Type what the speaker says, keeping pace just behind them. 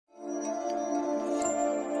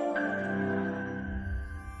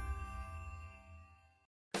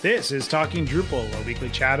This is Talking Drupal, a weekly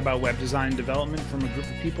chat about web design and development from a group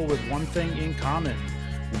of people with one thing in common.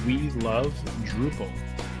 We love Drupal.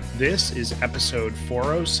 This is episode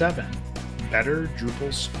 407, Better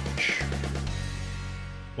Drupal Search.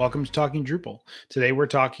 Welcome to Talking Drupal. Today we're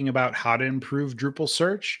talking about how to improve Drupal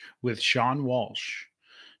search with Sean Walsh.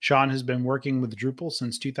 Sean has been working with Drupal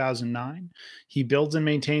since 2009. He builds and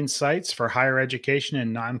maintains sites for higher education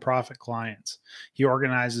and nonprofit clients. He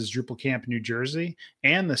organizes Drupal Camp New Jersey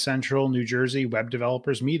and the Central New Jersey Web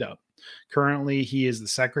Developers Meetup. Currently, he is the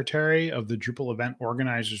secretary of the Drupal Event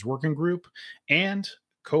Organizers Working Group and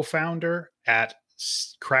co-founder at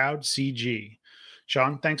CrowdCG.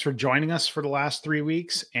 Sean, thanks for joining us for the last 3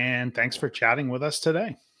 weeks, and thanks for chatting with us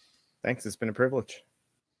today. Thanks. It's been a privilege.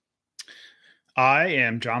 I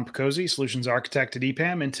am John Picozzi, Solutions Architect at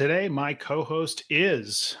EPAM, and today my co-host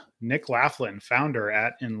is Nick Laughlin, founder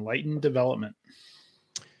at Enlightened Development.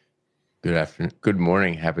 Good afternoon. Good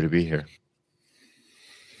morning. Happy to be here.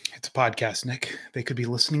 It's a podcast, Nick. They could be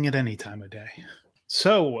listening at any time of day.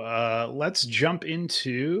 So let's jump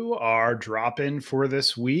into our drop-in for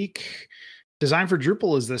this week. Design for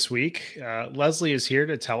Drupal is this week. Leslie is here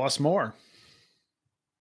to tell us more.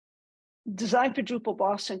 Design for Drupal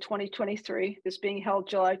Boston 2023 is being held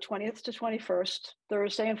July 20th to 21st,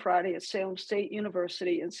 Thursday and Friday at Salem State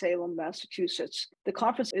University in Salem, Massachusetts. The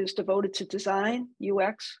conference is devoted to design,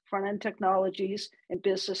 UX, front-end technologies, and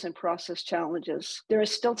business and process challenges. There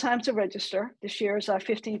is still time to register. This year is our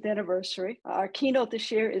 15th anniversary. Our keynote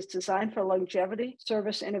this year is Design for Longevity,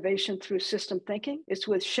 Service Innovation Through System Thinking. It's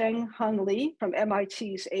with Sheng Hung Lee from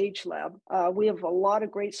MIT's Age Lab. We have a lot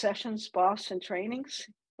of great sessions, BOSS, and trainings,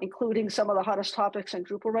 including some of the hottest topics in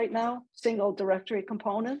Drupal right now, single directory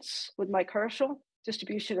components with Mike Herschel,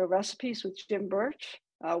 distribution of recipes with Jim Birch.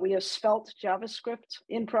 We have Svelte JavaScript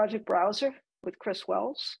in Project Browser with Chris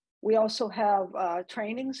Wells. We also have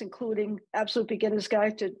trainings, including Absolute Beginner's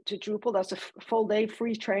Guide to Drupal. That's a full day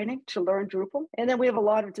free training to learn Drupal. And then we have a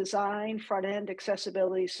lot of design, front-end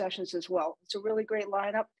accessibility sessions as well. It's a really great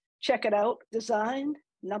lineup. Check it out,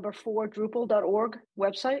 design4drupal.org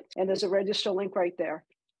website, and there's a register link right there.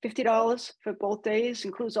 $50 for both days,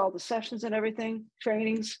 includes all the sessions and everything,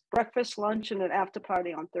 trainings, breakfast, lunch, and an after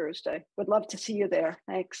party on Thursday. Would love to see you there.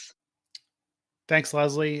 Thanks. Thanks,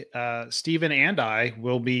 Leslie. Stephen and I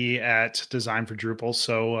will be at Design for Drupal,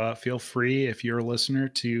 so feel free, if you're a listener,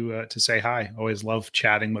 to say hi. Always love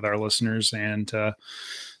chatting with our listeners and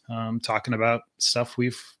talking about stuff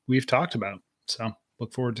we've talked about. So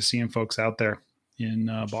look forward to seeing folks out there in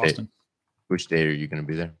Boston. Which day are you going to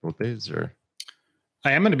be there? Both days, or?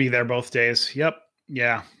 I am going to be there both days. Yep.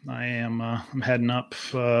 Yeah, I am. I'm heading up.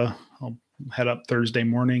 I'll head up Thursday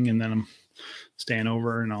morning, and then I'm staying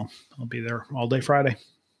over, and I'll be there all day Friday.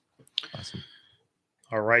 Awesome.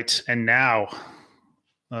 All right. And now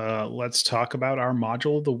let's talk about our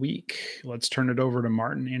module of the week. Let's turn it over to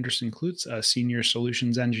Martin Anderson-Klutz, a senior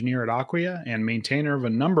solutions engineer at Acquia and maintainer of a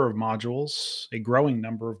number of modules, a growing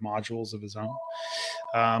number of modules of his own.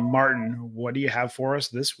 Martin, what do you have for us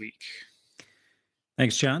this week?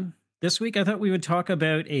 Thanks, John. This week, I thought we would talk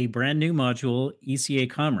about a brand new module, ECA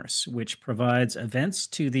Commerce, which provides events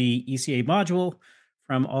to the ECA module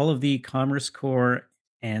from all of the Commerce Core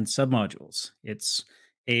and submodules. It's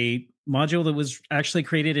a module that was actually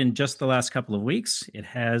created in just the last couple of weeks. It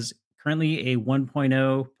has currently a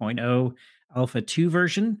 1.0.0 Alpha 2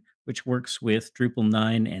 version, which works with Drupal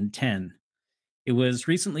 9 and 10. It was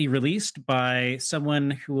recently released by someone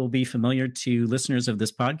who will be familiar to listeners of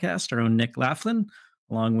this podcast, our own Nick Laughlin,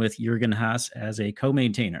 along with Jürgen Haas as a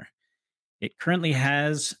co-maintainer. It currently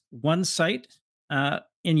has one site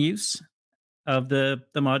in use of the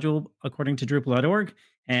module according to Drupal.org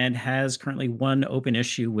and has currently one open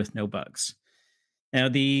issue with no bugs. Now,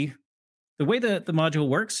 the way that the module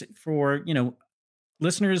works for,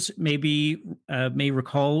 listeners may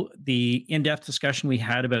recall the in-depth discussion we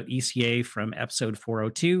had about ECA from episode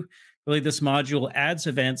 402. Really, this module adds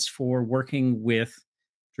events for working with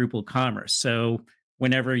Drupal Commerce. So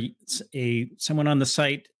whenever someone on the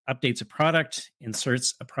site updates a product,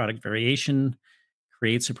 inserts a product variation,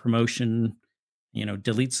 creates a promotion,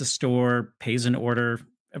 deletes a store, pays an order,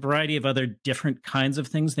 a variety of other different kinds of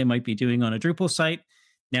things they might be doing on a Drupal site,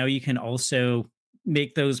 now you can also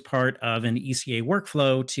make those part of an ECA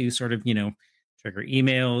workflow to sort of, trigger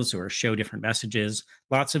emails or show different messages.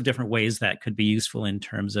 Lots of different ways that could be useful in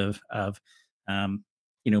terms of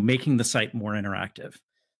making the site more interactive.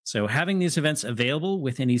 So having these events available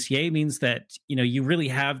within ECA means that, you really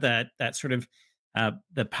have that sort of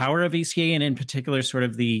the power of ECA, and in particular, sort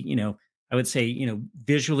of the, I would say,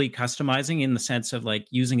 visually customizing in the sense of like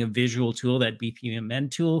using a visual tool, that BPMN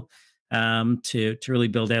tool, to really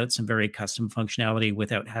build out some very custom functionality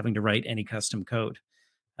without having to write any custom code.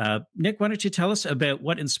 Nick, why don't you tell us about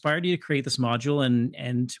what inspired you to create this module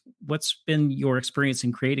and what's been your experience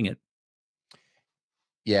in creating it?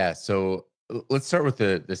 Yeah, so let's start with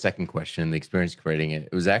the second question, the experience creating it.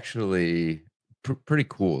 It was actually pretty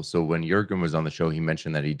cool. So when Jurgen was on the show, he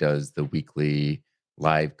mentioned that he does the weekly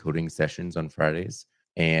live coding sessions on Fridays.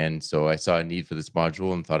 And so I saw a need for this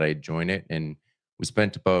module and thought I'd join it. And we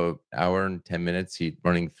spent about an hour and 10 minutes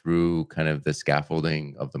running through kind of the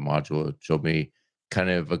scaffolding of the module. It showed me kind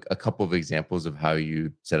of a couple of examples of how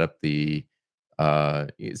you set up the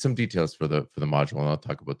some details for the module, and I'll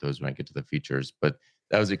talk about those when I get to the features. But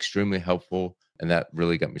that was extremely helpful, and that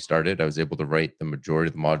really got me started. I was able to write the majority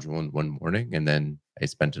of the module in one morning, and then I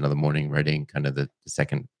spent another morning writing kind of the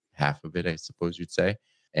second half of it, I suppose you'd say.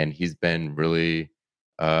 And he's been really,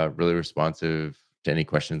 really responsive to any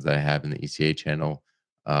questions that I have in the ECA channel.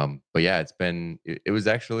 But yeah, it was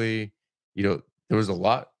actually, there was a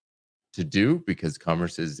lot to do because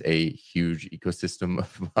commerce is a huge ecosystem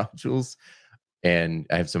of modules, and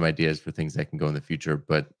I have some ideas for things that can go in the future.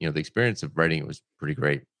 But the experience of writing it was pretty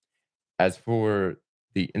great. As for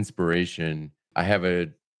the inspiration, I have a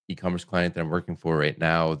e-commerce client that I'm working for right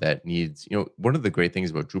now that needs, one of the great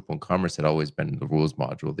things about Drupal and Commerce had always been the rules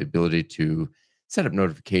module, the ability to set up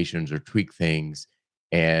notifications or tweak things.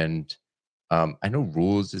 And I know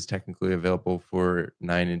rules is technically available for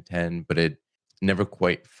 9 and 10, but it never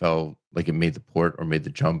quite felt like it made the port or made the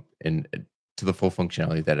jump to the full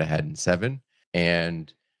functionality that it had in 7.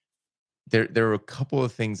 And there are a couple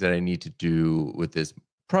of things that I need to do with this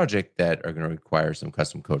project that are going to require some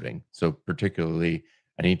custom coding. So particularly,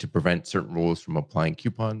 I need to prevent certain rules from applying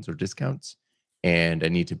coupons or discounts, and I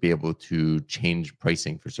need to be able to change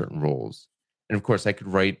pricing for certain roles. And of course, I could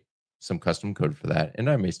write some custom code for that, and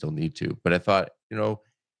I may still need to. But I thought,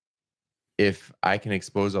 if I can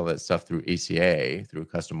expose all that stuff through ACA, through a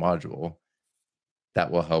custom module, that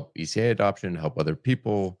will help ECA adoption, help other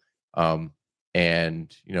people.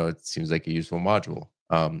 And it seems like a useful module.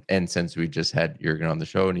 And since we just had Jurgen on the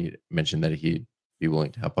show and he mentioned that he'd be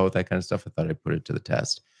willing to help out with that kind of stuff, I thought I'd put it to the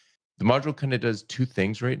test. The module kind of does two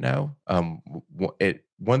things right now.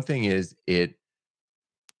 One thing is it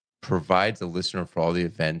provides a listener for all the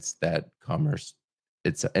events that commerce,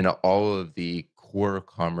 it's and all of the core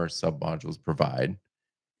commerce submodules provide.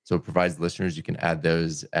 So it provides listeners, you can add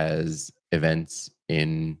those as events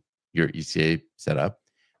in your ECA setup,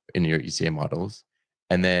 in your ECA models.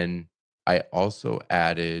 And then I also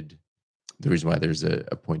added, the reason why there's a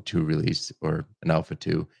 0.2 release or an alpha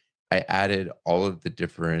 2, I added all of the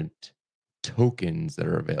different tokens that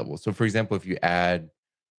are available. So for example, if you add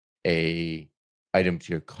a item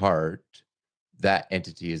to your cart, that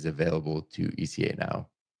entity is available to ECA now.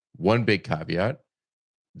 One big caveat,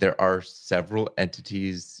 there are several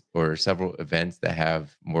entities or several events that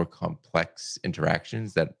have more complex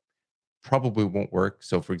interactions that probably won't work.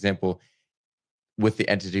 So for example, with the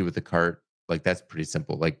entity with the cart, like that's pretty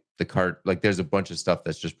simple. Like the cart, like there's a bunch of stuff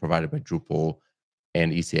that's just provided by Drupal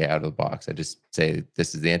and ECA out of the box. I just say,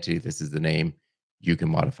 this is the entity, this is the name. You can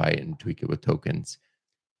modify it and tweak it with tokens.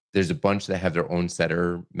 There's a bunch that have their own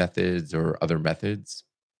setter methods or other methods.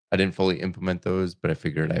 I didn't fully implement those, but I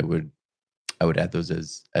figured I would add those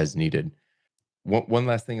as needed. One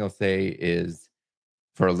last thing I'll say is,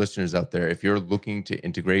 for our listeners out there, if you're looking to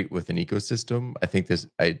integrate with an ecosystem, I think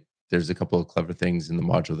there's a couple of clever things in the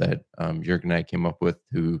module that Jurgen and I came up with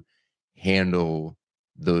to handle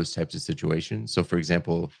those types of situations. So for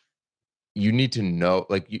example, you need to know,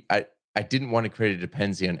 I didn't want to create a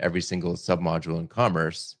dependency on every single submodule in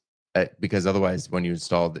commerce, because otherwise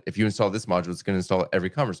if you install this module, it's going to install every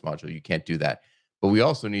commerce module. You can't do that. But we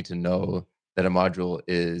also need to know that a module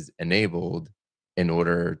is enabled in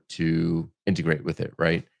order to integrate with it,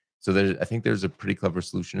 right? So I think there's a pretty clever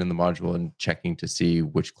solution in the module and checking to see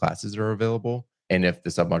which classes are available. And if the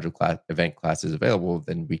submodule event class is available,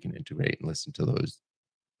 then we can integrate and listen to those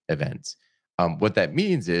events. What that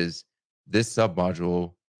means is this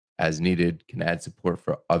submodule, as needed, can add support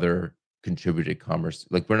for other contributed commerce.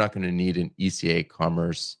 Like we're not going to need an ECA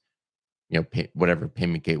commerce, whatever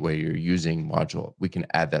payment gateway you're using module. We can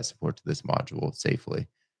add that support to this module safely.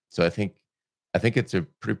 So I think it's a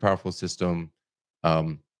pretty powerful system.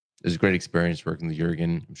 It was a great experience working with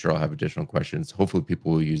Jurgen. I'm sure I'll have additional questions. Hopefully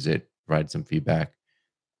people will use it, provide some feedback.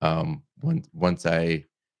 Once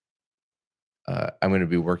I'm going to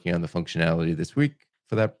be working on the functionality this week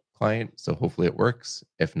for that client. So hopefully it works.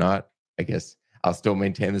 If not, I guess I'll still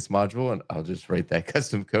maintain this module and I'll just write that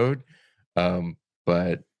custom code.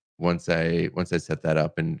 But once I set that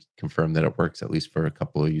up and confirm that it works, at least for a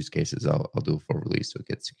couple of use cases, I'll do a full release so it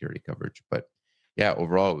gets security coverage. But yeah,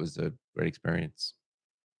 overall, it was a great experience.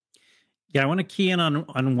 Yeah, I want to key in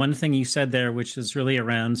on one thing you said there, which is really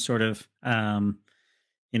around sort of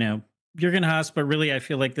you know, Jurgen Haas, but really I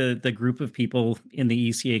feel like the group of people in the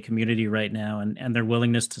ECA community right now and their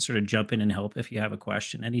willingness to sort of jump in and help if you have a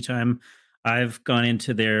question. Anytime I've gone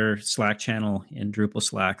into their Slack channel in Drupal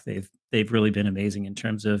Slack, they've really been amazing in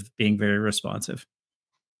terms of being very responsive.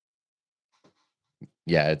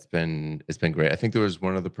 Yeah, it's been great. I think there was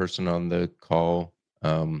one other person on the call,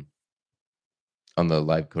 on the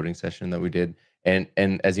live coding session that we did. And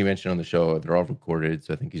as you mentioned on the show, they're all recorded.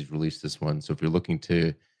 So I think he's released this one. So if you're looking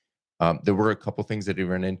to, there were a couple things that he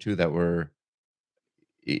ran into that were,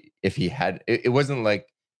 if he had, it wasn't like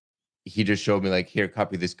he just showed me like, here,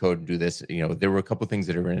 copy this code and do this. You know, there were a couple things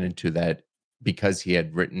that he ran into that because he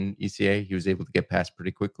had written ECA, he was able to get past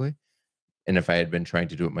pretty quickly. And if I had been trying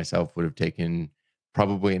to do it myself, would have taken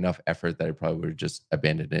probably enough effort that I probably would have just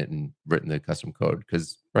abandoned it and written the custom code.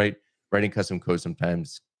 Because writing custom code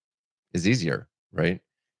sometimes is easier, right?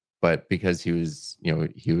 But because he was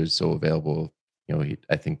so available,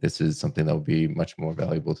 I think this is something that will be much more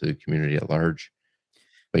valuable to the community at large.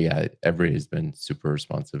 But yeah, Every has been super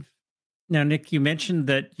responsive. Now, Nick, you mentioned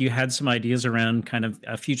that you had some ideas around kind of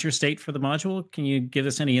a future state for the module. Can you give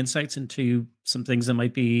us any insights into some things that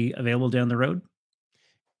might be available down the road?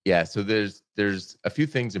 Yeah, so there's a few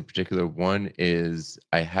things in particular. One is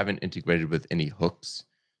I haven't integrated with any hooks.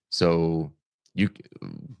 So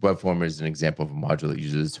WebFormer is an example of a module that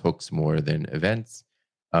uses hooks more than events.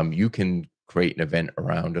 You can create an event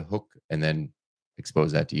around a hook and then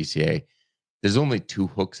expose that to ECA. There's only 2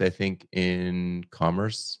 hooks, I think, in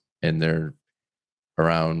Commerce, and they're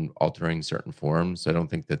around altering certain forms. So I don't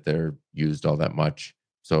think that they're used all that much.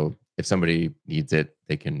 So if somebody needs it,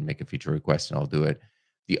 they can make a feature request and I'll do it.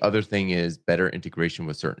 The other thing is better integration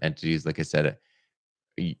with certain entities. Like I said,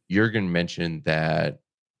 Jurgen mentioned that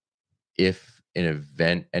if an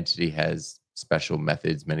event entity has special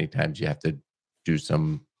methods, many times you have to do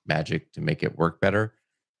some magic to make it work better.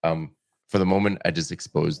 For the moment, I just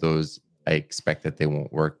expose those. I expect that they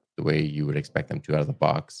won't work the way you would expect them to out of the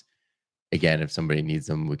box. Again, if somebody needs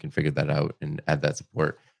them, we can figure that out and add that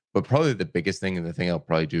support. But probably the biggest thing, and the thing I'll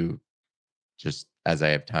probably do just as I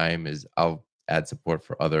have time, is I'll add support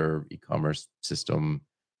for other e-commerce system,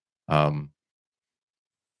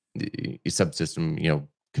 subsystem,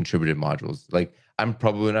 contributed modules. Like I'm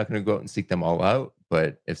probably not going to go out and seek them all out,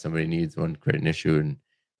 but if somebody needs one, create an issue, and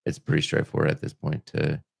it's pretty straightforward at this point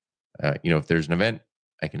to, if there's an event,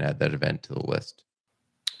 I can add that event to the list.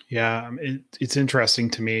 Yeah, it's interesting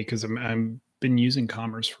to me because I'm been using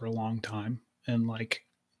Commerce for a long time, and like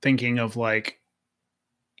thinking of like,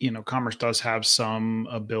 Commerce does have some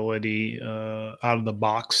ability out of the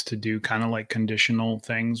box to do kind of like conditional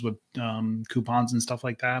things with coupons and stuff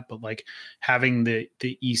like that. But like having the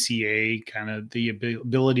ECA kind of the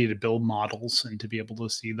ability to build models and to be able to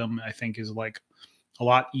see them, I think is like a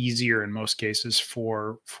lot easier in most cases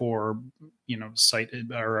for site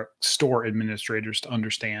or store administrators to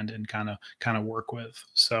understand and kind of work with.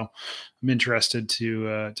 So I'm interested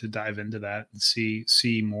to dive into that and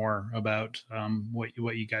see more about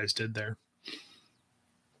what you guys did there.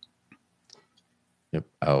 Yep,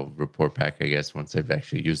 I'll report back, I guess, once I've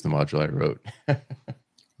actually used the module I wrote.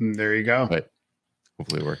 There you go. But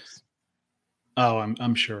hopefully it works. Oh,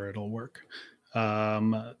 I'm sure it'll work.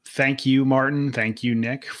 Thank you, Martin. Thank you,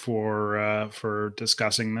 Nick, for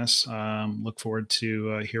discussing this. Look forward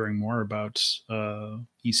to hearing more about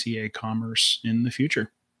ECA Commerce in the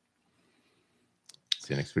future.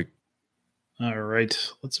 See you next week. All right,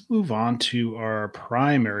 let's move on to our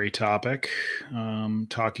primary topic,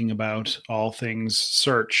 talking about all things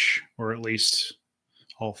search, or at least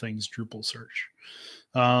all things Drupal search.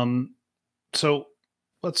 So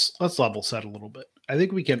let's level set a little bit. I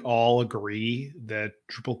think we can all agree that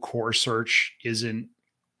Drupal core search isn't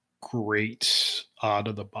great out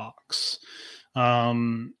of the box.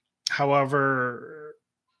 However,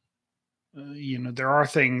 there are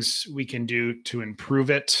things we can do to improve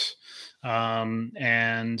it and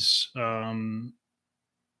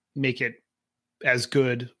make it as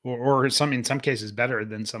good or in some cases better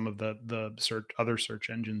than some of the other search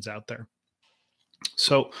engines out there.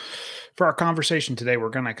 So for our conversation today, we're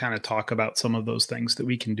going to kind of talk about some of those things that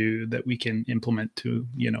we can do, that we can implement to,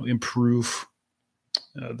 improve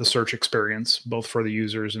the search experience, both for the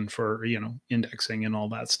users and for, indexing and all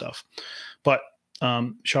that stuff. But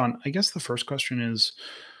Sean, I guess the first question is,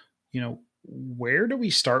 where do we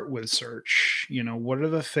start with search? What are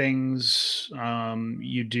the things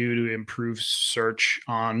you do to improve search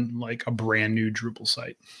on like a brand new Drupal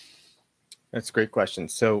site? That's a great question.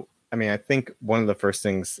 So, I think one of the first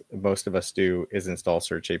things most of us do is install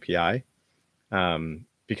Search API,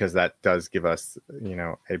 because that does give us,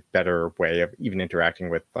 a better way of even interacting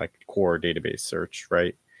with like core database search,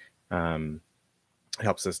 right? It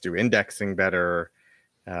helps us do indexing better.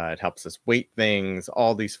 It helps us weight things,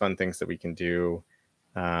 all these fun things that we can do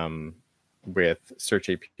with Search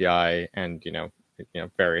API and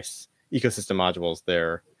various ecosystem modules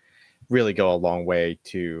there really go a long way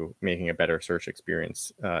to making a better search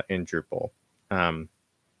experience in Drupal.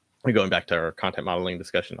 Going back to our content modeling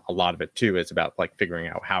discussion, a lot of it too is about like figuring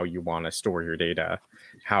out how you want to store your data,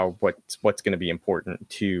 what's going to be important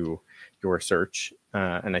to your search,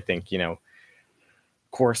 and I think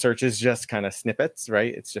core search is just kind of snippets,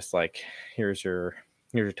 right? It's just like here's your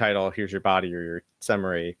title, here's your body or your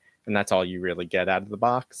summary, and that's all you really get out of the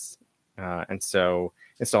box. And so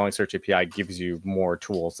installing Search API gives you more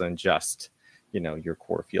tools than just your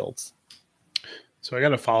core fields. So I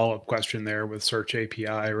got a follow-up question there with Search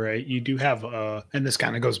API, right? You do have, and this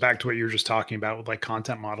kind of goes back to what you were just talking about with like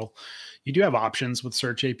content model. You do have options with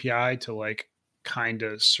Search API to like kind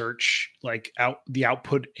of search like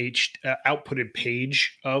outputted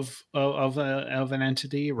page of an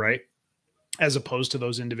entity, right? As opposed to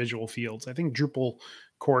those individual fields. I think Drupal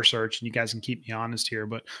core search, and you guys can keep me honest here,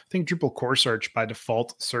 but I think Drupal core search by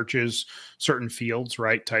default searches certain fields,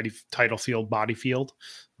 right? Title field, body field,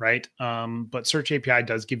 right? But Search API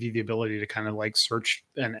does give you the ability to kind of like search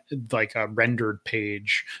like a rendered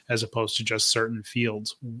page as opposed to just certain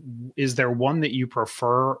fields. Is there one that you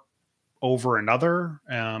prefer over another,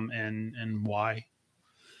 and why?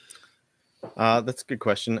 That's a good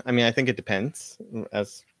question. I think it depends,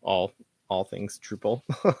 as all things Drupal.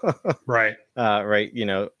 Right.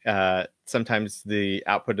 Right. Sometimes the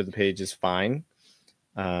output of the page is fine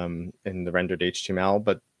in the rendered HTML,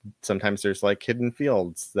 but sometimes there's like hidden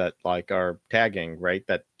fields that like are tagging, right?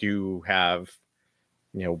 That do have,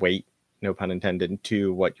 weight, no pun intended,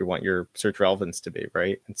 to what you want your search relevance to be,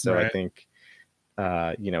 right? And so Right. I think,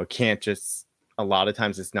 can't just, a lot of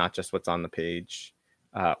times it's not just what's on the page,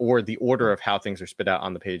 or the order of how things are spit out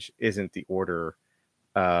on the page isn't the order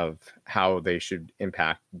of how they should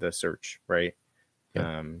impact the search, right?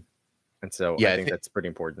 Yeah. And so Yeah, I think that's pretty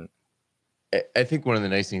important. I think one of the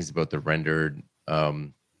nice things about the rendered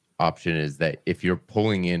option is that if you're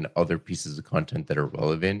pulling in other pieces of content that are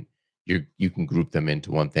relevant, you can group them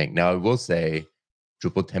into one thing. Now, I will say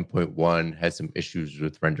Drupal 10.1 has some issues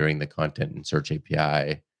with rendering the content in Search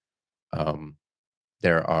API.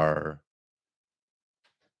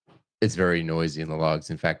 It's very noisy in the logs.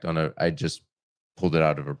 In fact, I just pulled it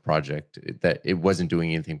out of a project that it wasn't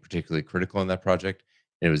doing anything particularly critical in that project.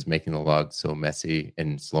 And it was making the logs so messy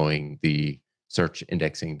and slowing the search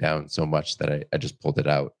indexing down so much that I just pulled it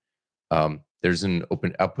out. There's an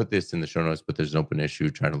open, I'll put this in the show notes, but there's an open issue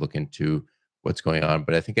trying to look into what's going on.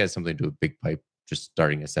 But I think it has something to do with Big Pipe just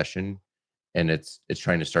starting a session, and it's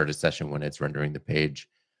trying to start a session when it's rendering the page.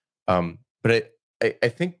 But I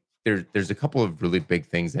think there's a couple of really big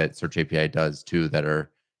things that Search API does too that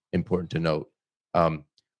are important to note.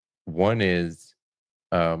 One is,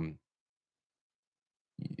 and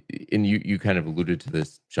you kind of alluded to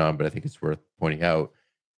this, Sean, but I think it's worth pointing out.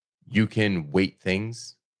 You can weight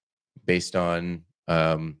things based on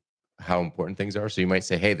how important things are. So you might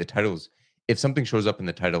say, hey, the titles, if something shows up in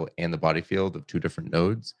the title and the body field of two different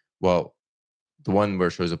nodes, well, the one where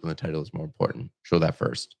it shows up in the title is more important. Show that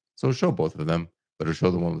first. So it'll show both of them, but it'll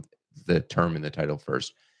show the one with the term in the title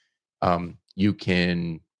first. You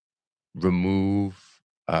can remove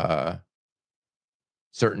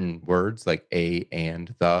certain words like a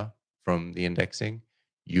and the from the indexing.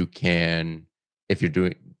 You can, if you're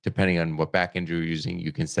doing, depending on what backend you're using,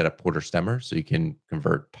 you can set up porter stemmer, so you can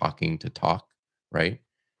convert talking to talk, right?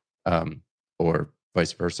 Or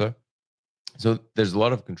vice versa. So there's a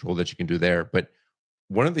lot of control that you can do there. But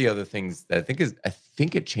one of the other things that I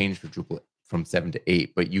think it changed for Drupal from 7 to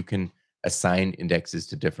 8, but you can assign indexes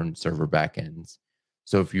to different server backends.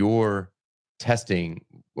 So if you're testing,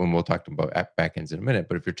 when we'll talk about backends in a minute,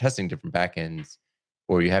 but if you're testing different backends,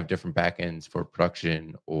 or you have different backends for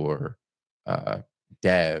production or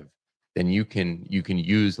dev, then you can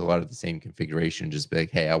use a lot of the same configuration. Just be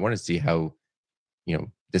like, hey, I want to see how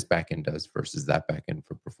this backend does versus that backend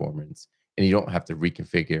for performance, and you don't have to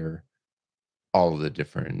reconfigure all of the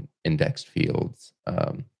different indexed fields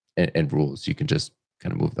and rules. You can just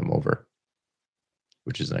kind of move them over,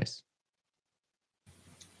 which is nice.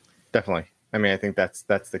 Definitely. I mean, I think that's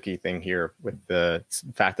the key thing here with the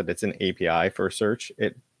fact that it's an API for search.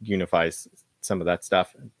 It unifies some of that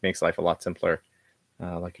stuff, makes life a lot simpler,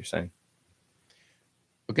 like you're saying.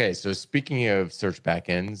 Okay, so speaking of search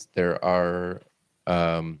backends, there are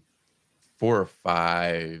 4 or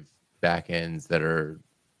 5 backends that are,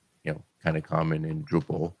 kind of common in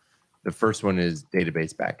Drupal. The first one is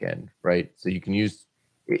database backend, right? So you can use,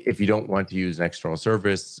 if you don't want to use an external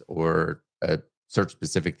service or a search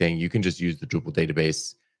specific thing, you can just use the Drupal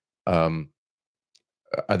database.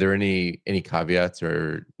 Are there any caveats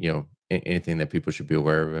or anything that people should be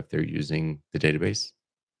aware of if they're using the database?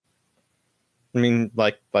 I mean,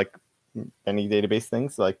 like any database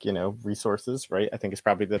things, like, resources, right? I think it's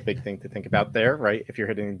probably the big thing to think about there, right? If you're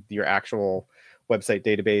hitting your actual website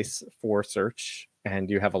database for search and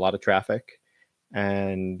you have a lot of traffic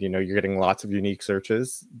and, you're getting lots of unique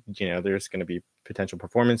searches, there's going to be potential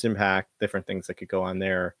performance impact, different things that could go on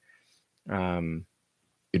there. Your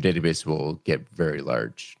database will get very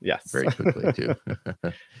large, yes, very quickly too.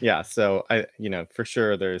 Yeah. So for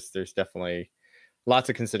sure, there's definitely lots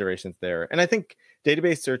of considerations there. And I think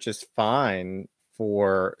database search is fine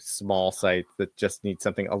for small sites that just need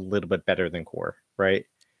something a little bit better than core, right?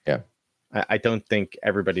 Yeah. I don't think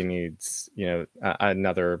everybody needs,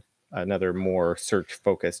 another more search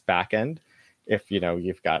focused backend. If,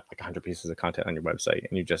 you've got like 100 pieces of content on your website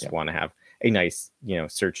and you just want to have a nice,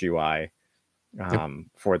 search UI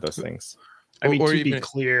for those things. I mean, to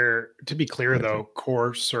be clear though,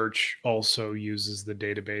 core search also uses the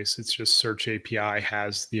database. It's just Search API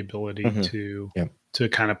has the ability to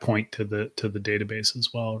kind of point to the database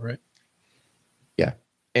as well, right? Yeah,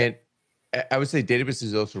 and I would say database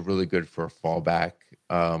is also really good for a fallback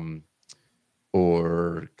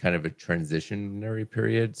or kind of a transitionary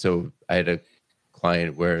period. So I had a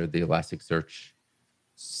client where the Elasticsearch,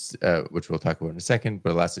 which we'll talk about in a second,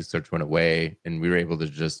 but Elasticsearch went away, and we were able to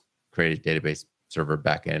just create a database server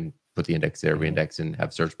backend, put the index there, reindex, and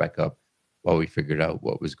have search back up while we figured out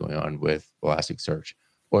what was going on with Elasticsearch.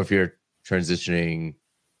 Or if you're transitioning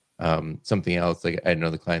something else, like I had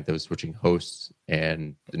another client that was switching hosts,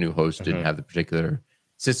 and the new host didn't have the particular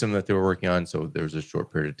system that they were working on. So there was a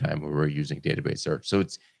short period of time where we were using database search. So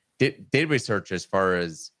it's database search as far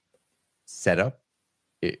as setup,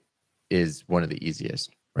 it is one of the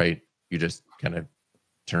easiest, right? You just kind of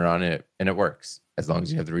turn it on and it works as long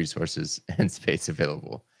as you have the resources and space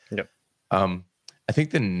available. Yep. I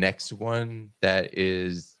think the next one that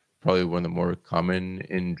is probably one of the more common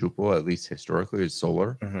in Drupal, at least historically, is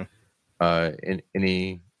Solar.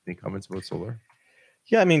 Any comments about Solar?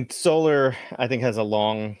 Yeah, I mean, Solar, I think, has a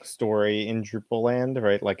long story in Drupal land,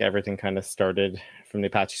 right? Like everything kind of started from the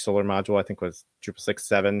Apache Solar module, I think was Drupal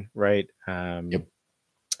 6.7, right? Yep.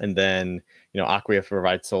 And then, Acquia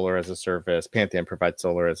provides Solar as a service. Pantheon provides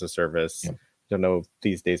Solar as a service. Yep. Don't know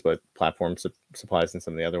these days what platform supplies and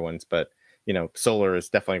some of the other ones, but, Solar is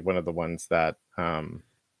definitely one of the ones that,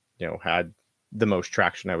 had the most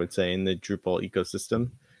traction, I would say, in the Drupal ecosystem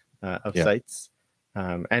of sites.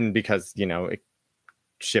 And because, it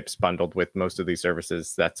ships bundled with most of these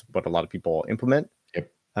services, that's what a lot of people implement.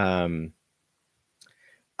 Yep. I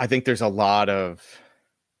think there's a lot of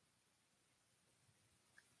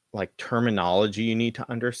like terminology you need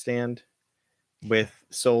to understand with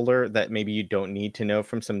Solar that maybe you don't need to know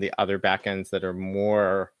from some of the other backends that are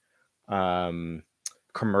more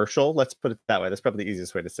commercial. Let's put it that way. That's probably the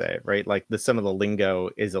easiest way to say it, right? Like some of the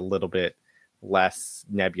lingo is a little bit less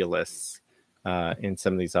nebulous in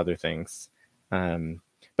some of these other things.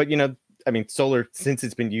 But, I mean, Solar, since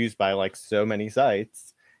it's been used by like so many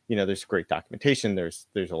sites, there's great documentation. There's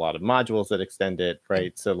a lot of modules that extend it,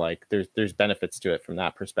 right? So like there's benefits to it from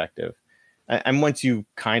that perspective. And once you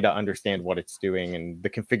kind of understand what it's doing, and the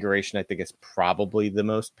configuration, I think, is probably the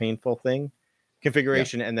most painful thing.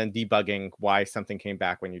 Configuration and then debugging why something came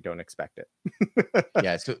back when you don't expect it.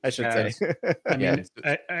 Yeah, so I should say. I mean,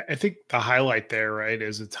 I think the highlight there, right,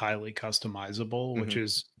 is it's highly customizable, which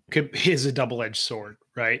is a double-edged sword,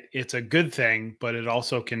 right? It's a good thing, but it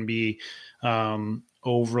also can be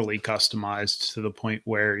overly customized to the point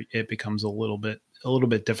where it becomes a little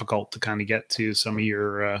bit difficult to kind of get to some of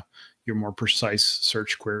your more precise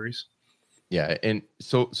search queries. Yeah, and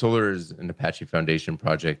Solar is an Apache Foundation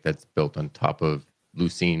project that's built on top of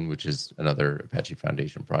Lucene, which is another Apache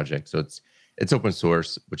Foundation project. So it's open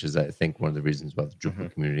source, which is, I think, one of the reasons why the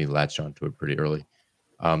Drupal community latched onto it pretty early.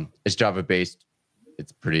 It's Java based.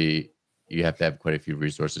 It's you have to have quite a few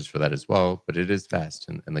resources for that as well, but it is fast.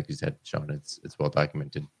 And like you said, Sean, it's well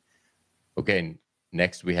documented. Okay,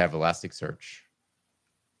 next we have Elasticsearch.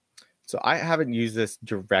 So I haven't used this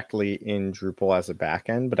directly in Drupal as a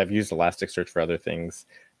backend, but I've used Elasticsearch for other things.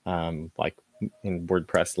 like in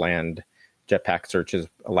WordPress land, Jetpack search is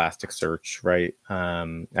Elasticsearch, right?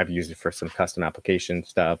 I've used it for some custom application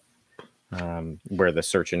stuff, where the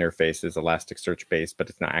search interface is Elasticsearch based, but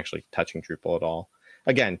it's not actually touching Drupal at all.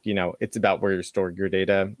 Again, it's about where you're storing your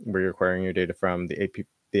data, where you're acquiring your data from, the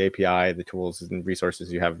API, the tools and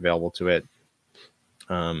resources you have available to it.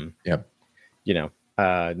 Yep.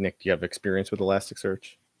 Nick, do you have experience with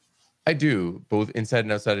Elasticsearch? I do, both inside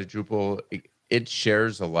and outside of Drupal. It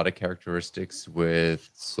shares a lot of characteristics with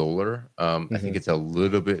Solar. I think it's a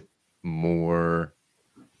little bit more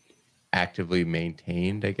actively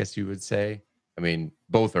maintained, I guess you would say. I mean,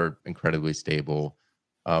 both are incredibly stable.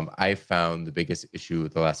 I found the biggest issue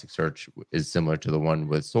with Elasticsearch is similar to the one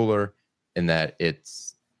with Solar, in that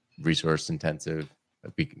it's resource intensive,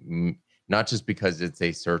 not just because it's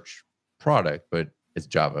a search product, but it's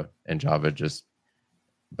Java, and Java just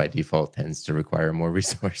by default tends to require more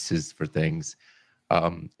resources for things.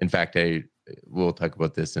 In fact, we'll talk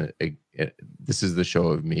about this. This is the show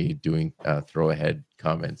of me doing throw ahead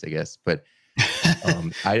comments, I guess. But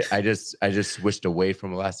I just switched away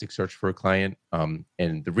from Elasticsearch for a client,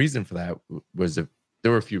 and the reason for that was there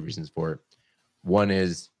were a few reasons for it. One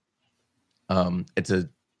is it's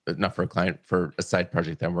not for a client, for a side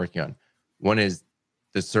project that I'm working on. One is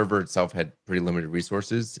the server itself had pretty limited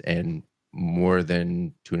resources, and more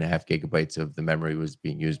than 2.5 gigabytes of the memory was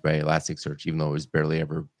being used by Elasticsearch, even though I was barely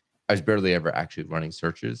ever actually running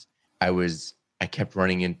searches. I kept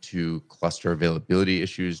running into cluster availability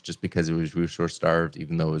issues just because it was resource starved,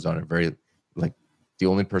 even though it was on a very, like, the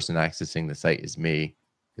only person accessing the site is me,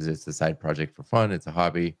 because it's the side project for fun. It's a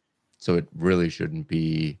hobby. So it really shouldn't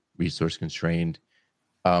be resource constrained.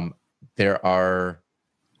 There are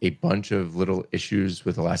a bunch of little issues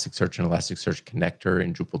with Elasticsearch and Elasticsearch connector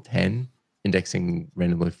in Drupal 10. Indexing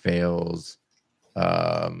randomly fails.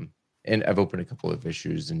 And I've opened a couple of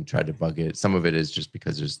issues and tried to bug it. Some of it is just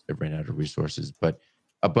because it ran out of resources, but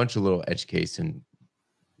a bunch of little edge case. And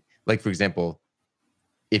like, for example,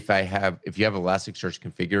 if you have Elasticsearch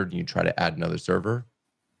configured and you try to add another server,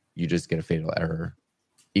 you just get a fatal error.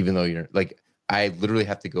 Even though I literally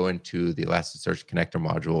have to go into the Elasticsearch connector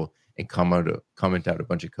module and comment out a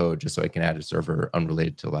bunch of code just so I can add a server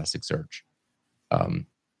unrelated to Elasticsearch.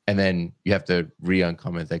 And then you have to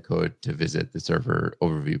uncomment that code to visit the server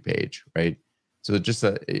overview page, right? So just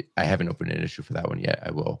I haven't opened an issue for that one yet.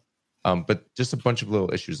 I will. But just a bunch of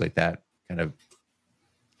little issues like that kind of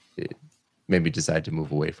made me decide to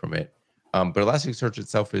move away from it. But Elasticsearch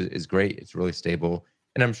itself is great. It's really stable.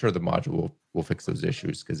 And I'm sure the module will fix those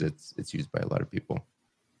issues because it's used by a lot of people.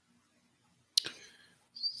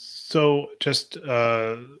 So just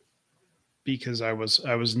because I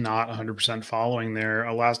was not 100% following there,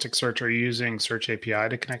 Elasticsearch, are you using Search API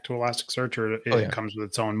to connect to Elasticsearch, or it comes with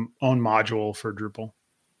its own module for Drupal?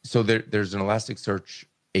 So there's an Elasticsearch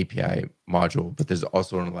API module, but there's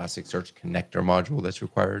also an Elasticsearch connector module that's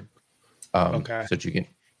required. Okay. So that you can,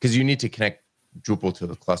 because you need to connect Drupal to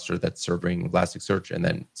the cluster that's serving Elasticsearch, and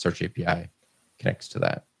then Search API connects to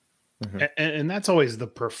that. Mm-hmm. And that's always the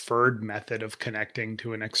preferred method of connecting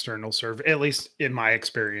to an external server, at least in my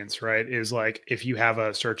experience, right? Is like if you have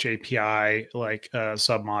a Search API, like a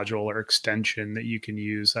submodule or extension that you can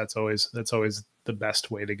use, that's always the best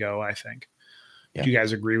way to go, I think. Yeah. Do you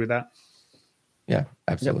guys agree with that? Yeah,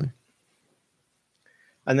 absolutely. Yep.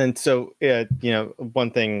 And then, so, one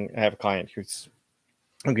thing, I have a client who's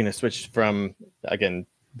going to switch from, again,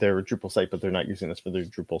 their Drupal site, but they're not using this for their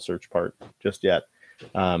Drupal search part just yet.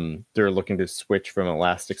 They're looking to switch from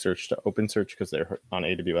Elasticsearch to OpenSearch because they're on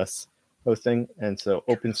AWS hosting. And so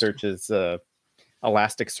OpenSearch is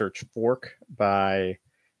Elasticsearch fork by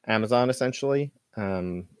Amazon, essentially.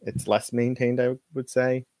 It's less maintained, I would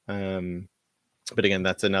say. But again,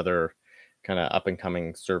 that's another kind of up and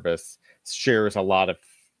coming service. Shares a lot of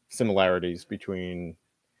similarities between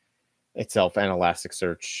itself and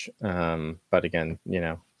Elasticsearch. But again,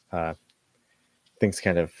 things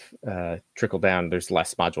kind of trickle down. There's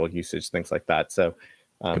less module usage, things like that. So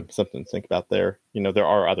something to think about there. There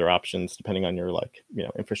are other options depending on your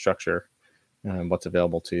infrastructure, what's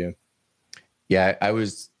available to you. Yeah, I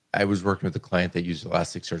was working with a client that used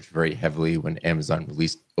Elasticsearch very heavily when Amazon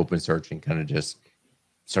released OpenSearch and kind of just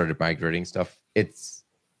started migrating stuff. It's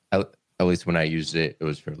at least when I used it, it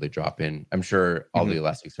was fairly drop-in. I'm sure all the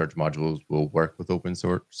Elasticsearch modules will work with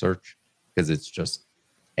OpenSearch because it's just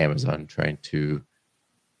Amazon trying to,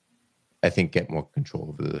 I think, get more control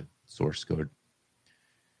over the source code.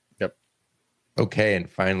 Yep. Okay, and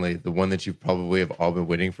finally, the one that you probably have all been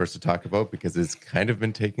waiting for us to talk about because it's kind of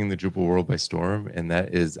been taking the Drupal world by storm, and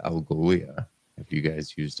that is Algolia. Have you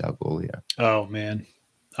guys used Algolia? Oh man,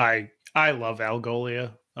 I I love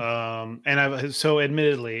Algolia. And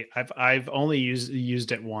admittedly, I've only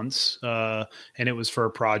used it once, and it was for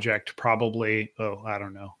a project probably, I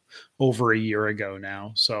don't know, over a year ago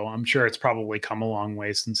now. So I'm sure it's probably come a long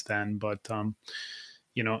way since then. But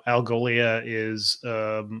Algolia is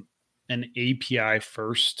an API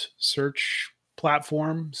first search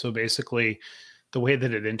platform. So basically, the way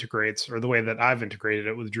that it integrates, or the way that I've integrated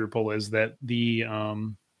it with Drupal, is that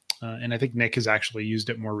and I think Nick has actually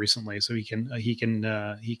used it more recently, so he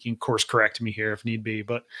can course correct me here if need be.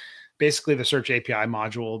 But basically, the Search API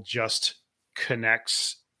module just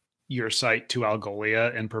connects your site to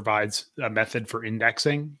Algolia and provides a method for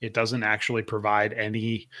indexing. It doesn't actually provide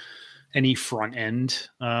any front end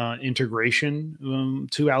integration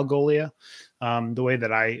to Algolia. The way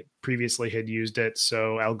that I previously had used it,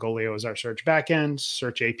 so Algolia was our search backend,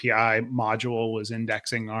 Search API module was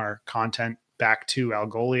indexing our content back to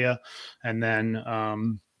Algolia, and then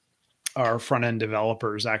our front end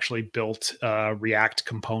developers actually built a React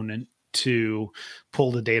component to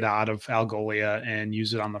pull the data out of Algolia and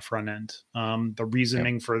use it on the front end. The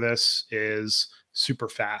reasoning for this is super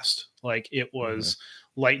fast. Like, it was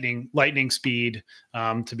lightning speed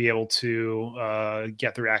to be able to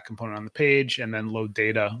get the React component on the page and then load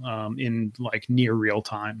data in like near real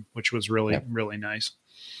time, which was really nice.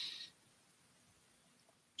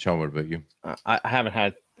 Sean, what about you? I haven't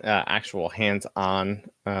had actual hands-on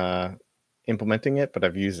implementing it, but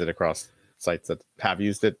I've used it across sites that have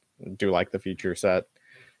used it. Do like the feature set.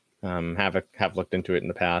 Have looked into it in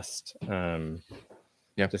the past.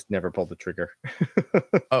 Just never pulled the trigger.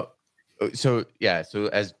 So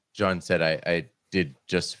as John said, I did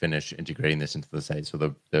just finish integrating this into the site.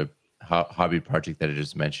 So the hobby project that I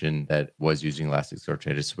just mentioned that was using Elasticsearch,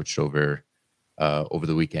 I just switched over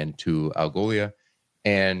the weekend to Algolia.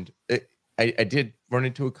 And I did run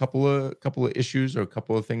into a couple of issues, or a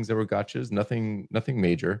couple of things that were gotchas. Nothing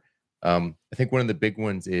major. I think one of the big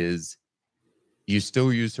ones is you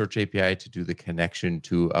still use Search API to do the connection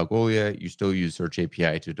to Algolia. You still use Search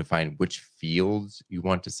API to define which fields you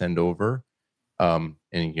want to send over, and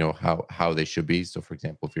how they should be. So, for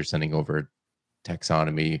example, if you're sending over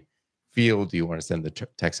taxonomy field, do you want to send the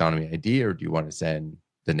taxonomy ID, or do you want to send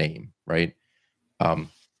the name? Right.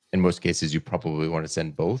 In most cases, you probably want to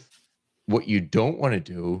send both. What you don't want to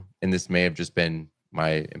do, and this may have just been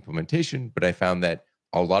my implementation, but I found that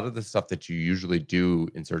a lot of the stuff that you usually do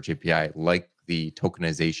in Search API, like the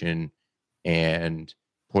tokenization and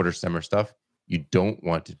Porter Stemmer stuff, you don't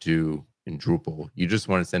want to do in Drupal. You just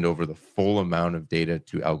want to send over the full amount of data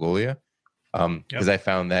to Algolia, because I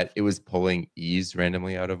found that it was pulling ease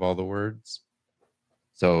randomly out of all the words.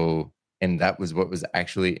 So, and that was what was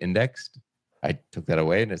actually indexed. I took that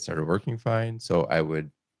away and it started working fine. So I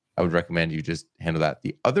would recommend you just handle that.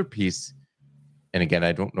 The other piece, and again,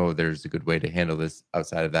 I don't know if there's a good way to handle this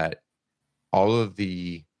outside of that, all of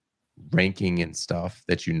the ranking and stuff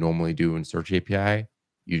that you normally do in Search API,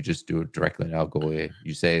 you just do it directly in Algolia.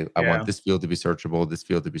 You say, I want this field to be searchable, this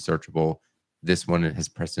field to be searchable, this one has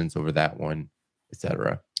precedence over that one,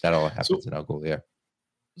 etc. That all happens in Algolia.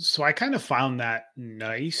 So I kind of found that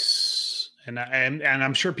nice. And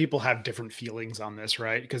I'm sure people have different feelings on this,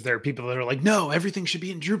 right? Because there are people that are like, no, everything should be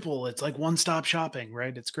in Drupal. It's like one-stop shopping,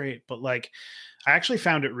 right? It's great. But like, I actually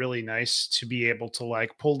found it really nice to be able to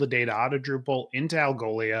like pull the data out of Drupal into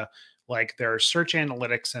Algolia. Like, there's search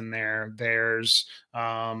analytics in there. There's,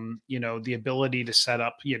 the ability to set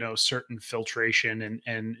up, certain filtration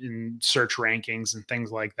and search rankings and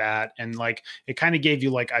things like that. And like, it kind of gave you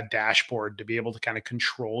like a dashboard to be able to kind of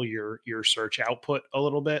control your search output a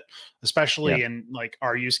little bit, especially in like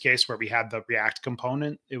our use case where we had the React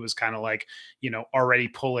component. It was kind of like, already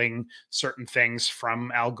pulling certain things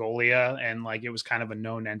from Algolia, and like, it was kind of a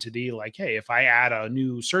known entity. Like, hey, if I add a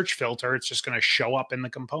new search filter, it's just going to show up in the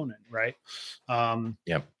component, right?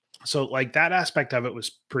 So like, that aspect of it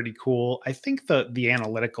was pretty cool. I think the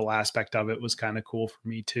analytical aspect of it was kind of cool for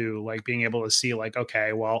me too. Like, being able to see like,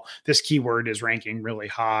 okay, well, this keyword is ranking really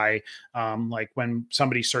high. Like, when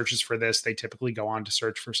somebody searches for this, they typically go on to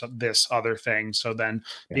search for this other thing. So then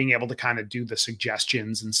being able to kind of do the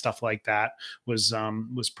suggestions and stuff like that was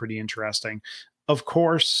pretty interesting. Of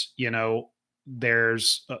course,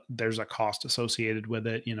 there's a cost associated with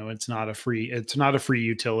it. It's not a free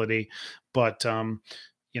utility, but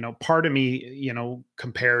part of me,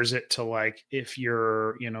 compares it to like, if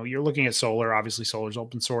you're, you're looking at Solr, obviously Solr's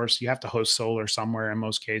open source. You have to host Solr somewhere in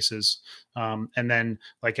most cases. And then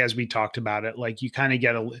like, as we talked about it, like you kind of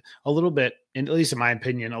get a little bit, at least in my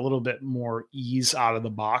opinion, a little bit more ease out of the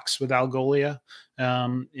box with Algolia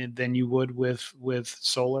than you would with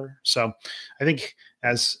Solr. So I think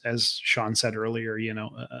as Sean said earlier,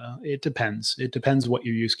 it depends. It depends what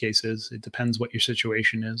your use case is. It depends what your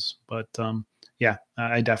situation is. But yeah,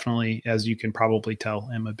 I definitely, as you can probably tell,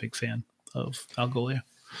 am a big fan of Algolia.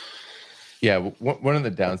 Yeah, one of the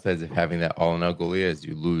downsides of having that all in Algolia is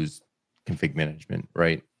you lose config management,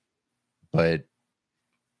 right? But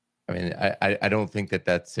I mean, I don't think that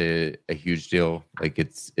that's a huge deal. Like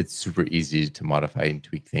it's super easy to modify and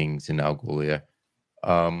tweak things in Algolia.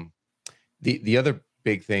 The other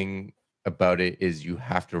big thing about it is you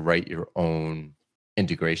have to write your own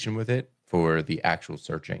integration with it for the actual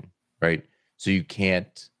searching, right? So you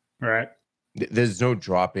can't, right? There's no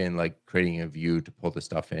drop in like creating a view to pull the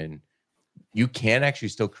stuff in. You can actually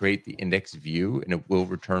still create the index view and it will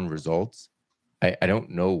return results. I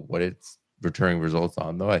don't know what it's returning results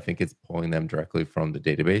on though. I think it's pulling them directly from the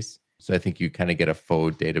database. So I think you kind of get a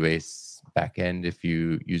faux database backend if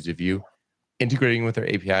you use a view. Integrating with our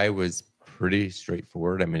API was pretty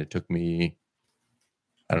straightforward. I mean, it took me,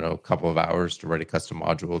 I don't know, a couple of hours to write a custom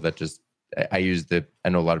module that just, I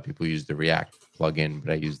know a lot of people use the React plugin,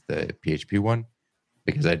 but I used the PHP one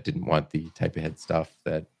because I didn't want the type ahead stuff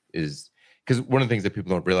that is, because one of the things that people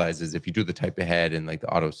don't realize is if you do the type ahead and like the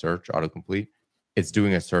auto search, autocomplete, it's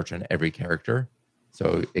doing a search on every character.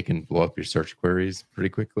 So it can blow up your search queries pretty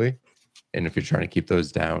quickly. And if you're trying to keep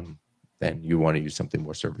those down, then you want to use something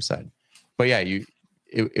more server side. But yeah,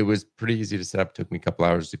 it was pretty easy to set up. It took me a couple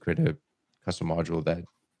hours to create a custom module that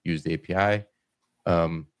used the API.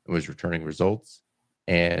 It was returning results.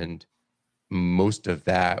 And most of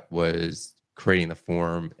that was creating the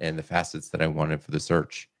form and the facets that I wanted for the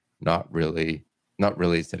search. Not really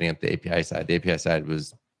setting up the API side. The API side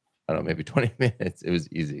was, I don't know, maybe 20 minutes. It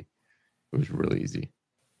was easy. It was really easy.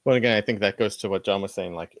 Well, again, I think that goes to what John was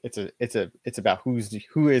saying. Like, it's about who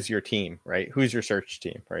is your team, right? Who's your search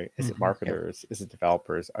team, right? Is it marketers? Is it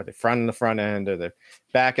developers? Are they on the front end? Are they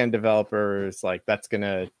back end developers? Like, that's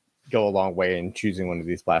gonna go a long way in choosing one of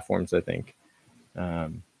these platforms, I think,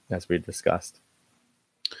 as we discussed.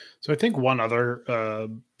 So I think one other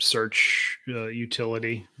search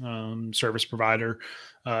utility service provider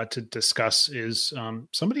to discuss is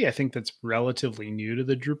somebody I think that's relatively new to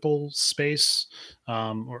the Drupal space,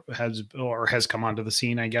 or has come onto the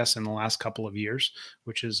scene, I guess, in the last couple of years,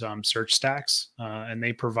 which is Search Stacks, and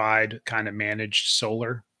they provide kind of managed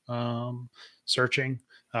Solr searching.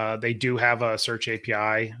 They do have a Search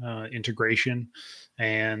API integration,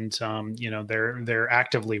 and they're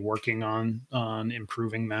actively working on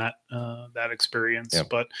improving that experience. Yeah.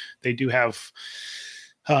 But they do have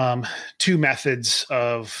two methods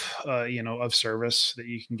of service that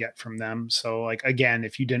you can get from them. So like, again,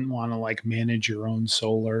 if you didn't want to like manage your own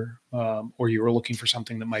Solr, or you were looking for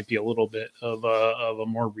something that might be a little bit of a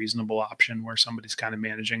more reasonable option where somebody's kind of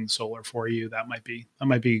managing the Solr for you, that might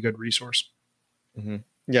be a good resource. Mm-hmm.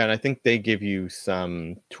 Yeah, and I think they give you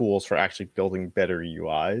some tools for actually building better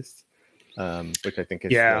UIs, which I think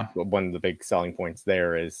is like one of the big selling points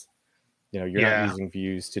there is, you're not using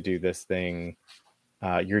views to do this thing.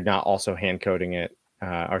 You're not also hand coding it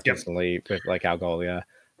artisanally with like Algolia.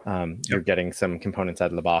 You're getting some components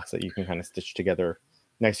out of the box that you can kind of stitch together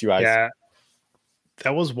nice UIs. Yeah.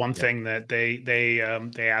 That was one thing that they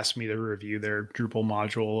asked me to review their Drupal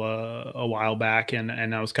module a while back, and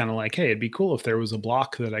I was kind of like, hey, it'd be cool if there was a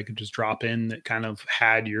block that I could just drop in that kind of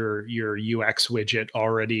had your UX widget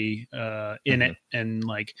already in it, and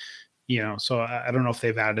like, so I don't know if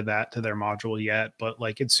they've added that to their module yet, but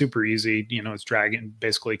like it's super easy. It's dragging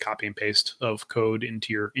basically copy and paste of code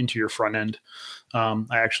into your front end. I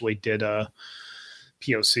actually did a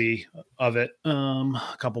POC of it a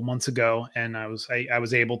couple months ago, and I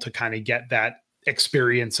was able to kind of get that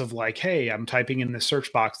experience of like, hey, I'm typing in this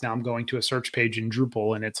search box, now I'm going to a search page in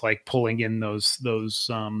Drupal, and it's like pulling in those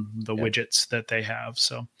widgets that they have.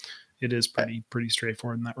 So it is pretty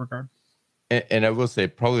straightforward in that regard. And I will say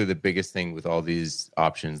probably the biggest thing with all these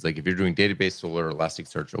options, like if you're doing database Solr,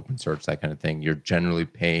 Elasticsearch, OpenSearch, that kind of thing, you're generally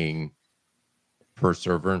paying per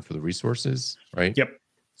server and for the resources, right? Yep.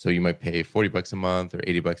 So you might pay $40 a month or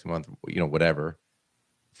 $80 a month, whatever.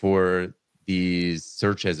 For these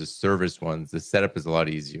search as a service ones, the setup is a lot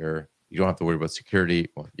easier. You don't have to worry about security.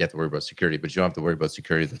 Well, you have to worry about security, but you don't have to worry about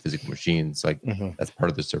security of the physical machines. Like that's part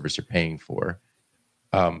of the service you're paying for.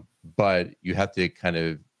 But you have to kind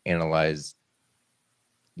of analyze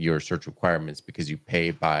your search requirements because you pay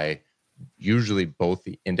by usually both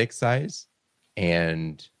the index size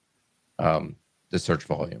and the search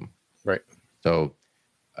volume. Right. So,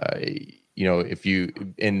 if you,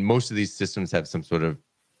 and most of these systems have some sort of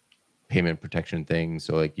payment protection thing.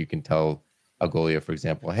 So like you can tell Algolia, for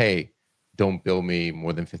example, hey, don't bill me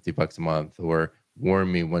more than $50 a month, or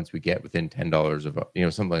warn me once we get within $10 of,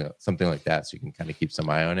 something like that. So you can kind of keep some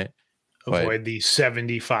eye on it. Avoid the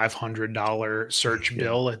 $7,500 search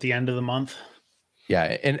bill at the end of the month.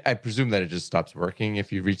 Yeah, and I presume that it just stops working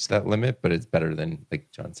if you reach that limit, but it's better than,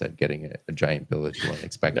 like John said, getting a giant bill that you weren't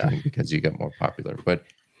expecting because you get more popular. But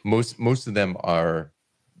most of them are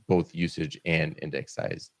both usage and index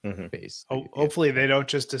size based. Hopefully they don't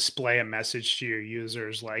just display a message to your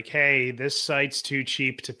users like, hey, this site's too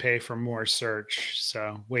cheap to pay for more search,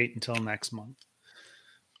 so wait until next month.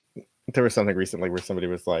 There was something recently where somebody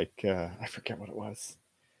was like, I forget what it was,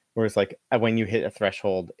 where it's like when you hit a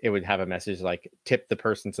threshold, it would have a message like tip the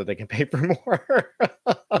person so they can pay for more.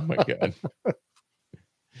 Oh my God.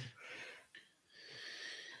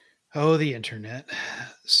 Oh, the internet.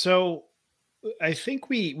 So I think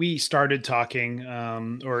we started talking,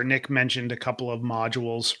 or Nick mentioned a couple of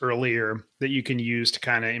modules earlier that you can use to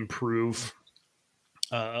kind of improve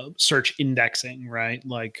search indexing, right?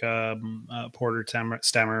 Like Porter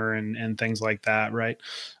Stemmer and things like that, right?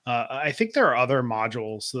 I think there are other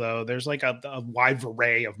modules though. There's like a wide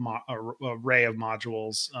array of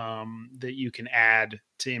modules that you can add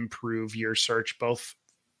to improve your search, both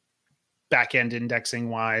back-end indexing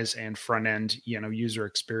wise and front-end, user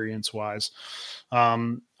experience wise.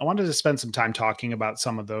 I wanted to spend some time talking about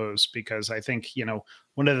some of those because I think,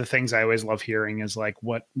 one of the things I always love hearing is like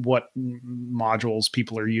what modules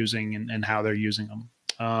people are using and how they're using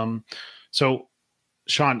them. So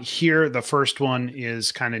Sean, here, the first one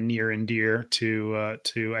is kind of near and dear to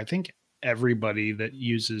I think everybody that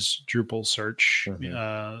uses Drupal Search,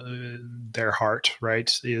 their heart,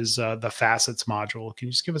 right, is the facets module. Can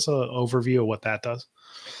you just give us an overview of what that does?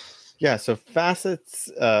 Yeah, so facets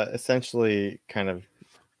essentially kind of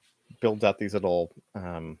builds out these little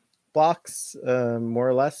blocks, more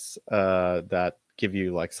or less, that give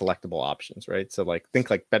you like selectable options, right? So like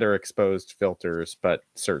think like better exposed filters, but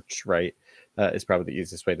search, right, is probably the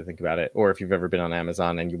easiest way to think about it. Or if you've ever been on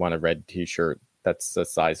Amazon and you want a red t-shirt that's a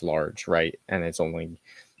size large, right, and it's only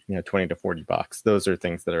 $20 to $40, those are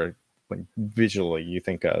things that are like visually you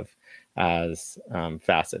think of as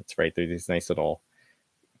facets, right? They're these nice little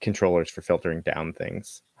controllers for filtering down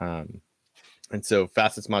things. And so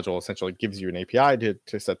facets module essentially gives you an API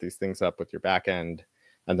to set these things up with your backend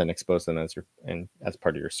and then expose them as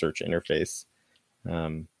part of your search interface.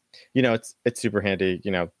 It's super handy.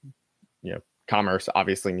 Commerce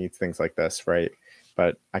obviously needs things like this, right?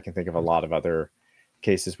 But I can think of a lot of other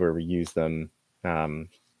cases where we use them,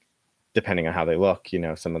 depending on how they look.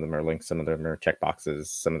 Some of them are links, some of them are checkboxes,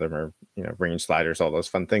 some of them are range sliders, all those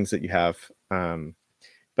fun things that you have.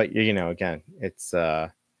 But again, it's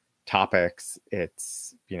topics.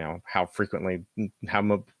 It's how frequently,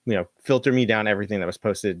 filter me down everything that was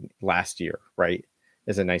posted last year, right,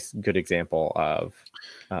 is a nice good example of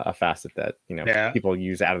a facet that people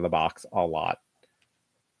use out of the box a lot.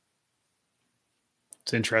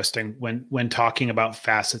 It's interesting when talking about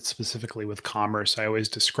facets specifically with commerce, I always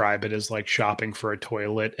describe it as like shopping for a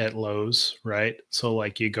toilet at Lowe's, right? So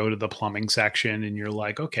like you go to the plumbing section and you're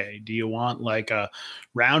like, okay, do you want like a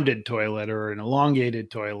rounded toilet or an elongated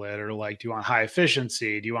toilet, or like, do you want high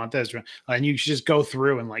efficiency? Do you want this? And you just go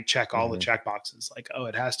through and like check all the check boxes. Like, oh,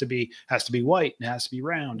 it has to be white, and it has to be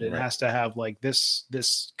round, and it has to have like this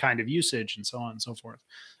kind of usage, and so on and so forth.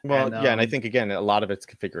 Well, and I think again, a lot of it's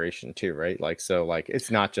configuration too, right? Like, so like, it's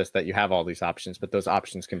not just that you have all these options, but those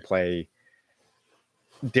options can play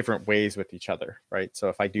different ways with each other, right? So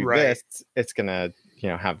if I do this, it's gonna,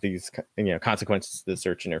 have these, consequences to the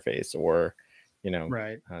search interface, or,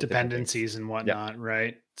 dependencies and whatnot,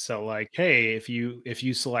 right? So like, hey, if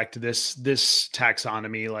you select this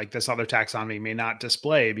taxonomy, like this other taxonomy may not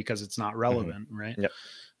display because it's not relevant, right? Yep.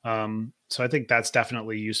 So I think that's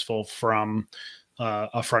definitely useful from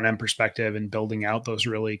a front end perspective and building out those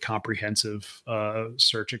really comprehensive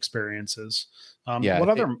search experiences. What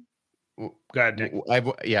other? Go ahead, Nick. I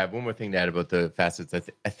have one more thing to add about the facets.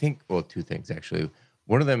 I think, well, two things actually.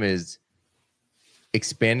 One of them is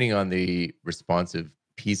expanding on the responsive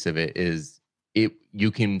piece of it.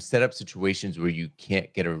 You can set up situations where you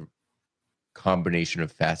can't get a combination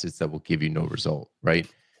of facets that will give you no result, right?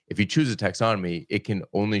 If you choose a taxonomy, it can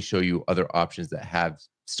only show you other options that have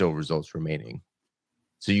still results remaining.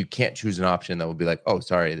 So you can't choose an option that will be like, oh,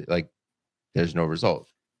 sorry, like there's no result.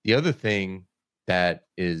 The other thing that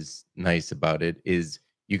is nice about it is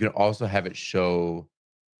you can also have it show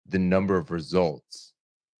the number of results.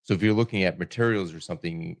 So if you're looking at materials or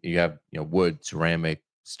something, you have, wood, ceramic,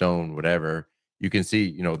 stone, whatever, you can see,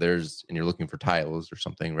 and you're looking for tiles or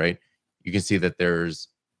something, right? You can see that there's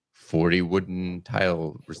 40 wooden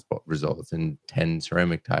tile results and 10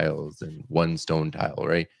 ceramic tiles and 1 stone tile,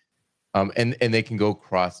 right? And they can go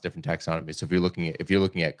across different taxonomies. So if you're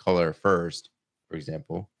looking at color first, for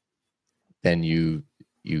example, then you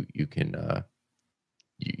can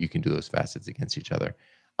do those facets against each other.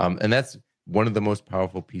 And that's one of the most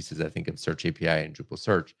powerful pieces, I think, of Search API and Drupal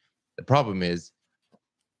Search. The problem is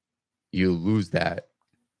you lose that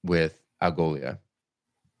with Algolia.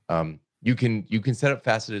 You can set up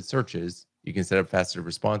faceted searches, you can set up faceted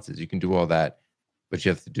responses, you can do all that, but you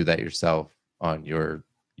have to do that yourself on your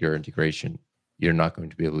integration. You're not going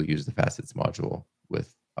to be able to use the facets module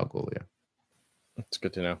with Algolia. That's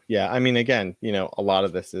good to know. Yeah, I mean, again, a lot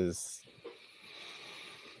of this is,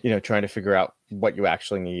 trying to figure out what you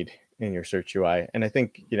actually need in your search UI. And I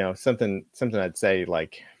think, something I'd say,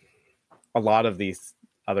 like a lot of these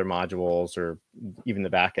other modules or even the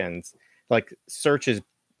backends, like search is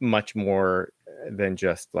much more than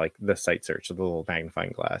just like the site search, the little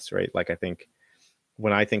magnifying glass, right? Like I think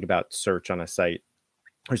when I think about search on a site,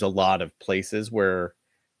 there's a lot of places where,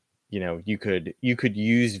 you could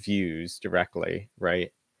use views directly,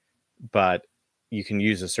 right? But you can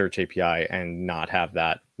use a search API and not have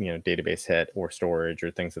that, database hit or storage or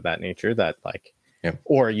things of that nature that like,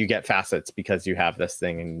 or you get facets because you have this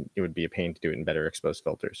thing and it would be a pain to do it in better exposed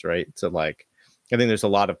filters, right? So like, I think there's a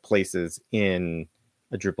lot of places in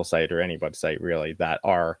a Drupal site or any website really that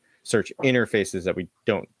are search interfaces that we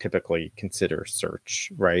don't typically consider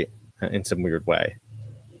search, right? In some weird way.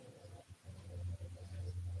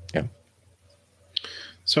 Yeah.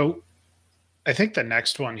 So I think the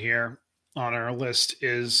next one here on our list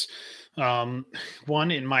is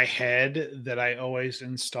one in my head that I always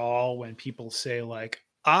install when people say like,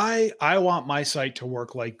 I want my site to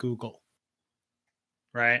work like Google,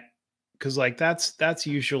 right? Because like that's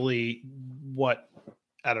usually what,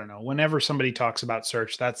 I don't know, whenever somebody talks about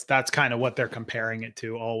search, that's kind of what they're comparing it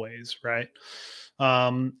to always, right?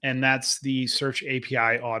 And that's the Search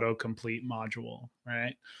API autocomplete module,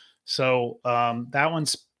 right? So that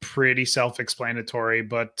one's pretty self-explanatory,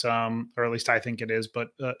 but or at least I think it is. But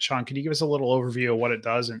Sean, can you give us a little overview of what it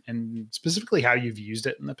does and specifically how you've used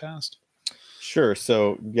it in the past? Sure.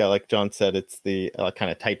 So yeah, like John said, it's the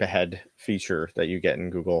kind of type ahead feature that you get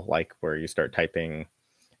in Google, like where you start typing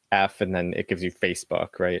F and then it gives you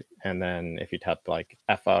Facebook, right? And then if you type like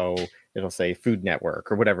FO, it'll say Food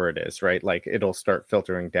Network or whatever it is, right? Like it'll start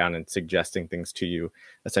filtering down and suggesting things to you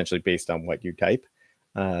essentially based on what you type.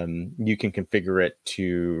 You can configure it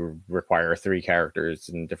to require 3 characters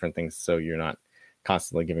and different things, so you're not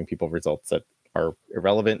constantly giving people results that are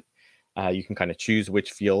irrelevant. You can kind of choose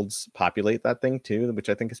which fields populate that thing too, which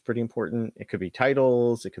I think is pretty important. It could be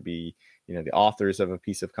titles, it could be, the authors of a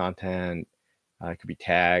piece of content, it could be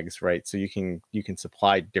tags, right? So you can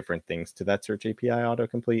supply different things to that Search API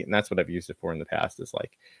autocomplete, and that's what I've used it for in the past. Is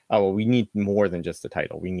like, oh, well, we need more than just the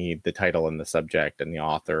title. We need the title and the subject and the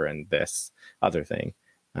author and this other thing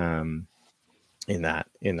in that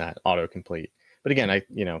autocomplete. But again, at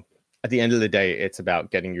the end of the day, it's about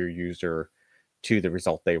getting your user to the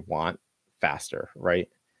result they want faster, right?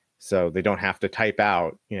 So they don't have to type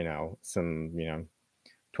out, some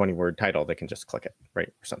 20-word title. They can just click it, right,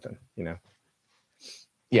 or something,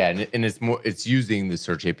 Yeah, and it's using the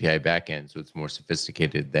Search API backend, so it's more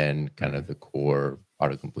sophisticated than kind of the core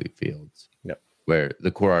autocomplete fields. Yep. Where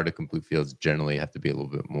the core autocomplete fields generally have to be a little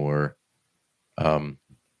bit more,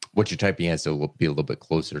 what you're typing has to be a little bit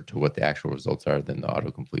closer to what the actual results are than the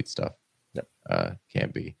autocomplete stuff. Yep.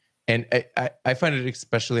 Can be. And I find it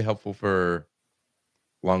especially helpful for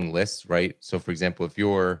long lists, right? So for example, if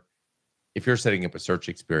you're setting up a search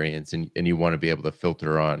experience and you want to be able to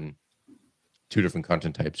filter on 2 different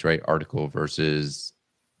content types, right? Article versus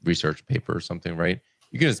research paper or something, right?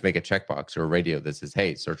 You can just make a checkbox or a radio that says,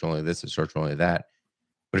 hey, search only this or search only that.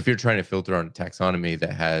 But if you're trying to filter on a taxonomy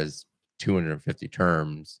that has 250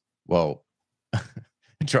 terms, well, a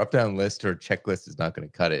drop-down list or checklist is not going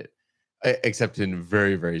to cut it, except in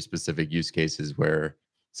very, very specific use cases where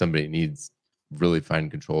somebody needs really fine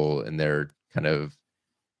control and they're kind of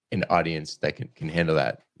an audience that can handle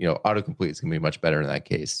that. Autocomplete is going to be much better in that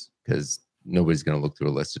case because nobody's going to look through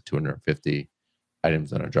a list of 250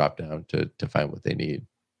 items on a dropdown to find what they need.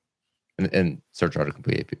 And Search API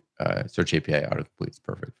autocomplete is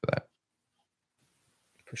perfect for that.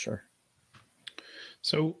 For sure.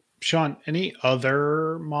 So, Sean, any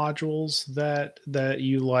other modules that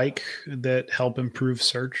you like that help improve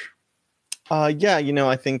search? Yeah,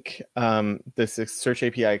 I think this Search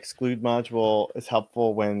API exclude module is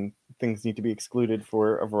helpful when things need to be excluded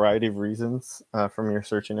for a variety of reasons from your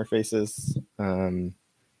search interfaces.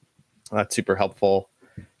 That's super helpful.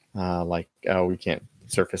 Like, we can't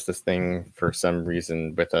surface this thing for some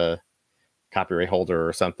reason with a copyright holder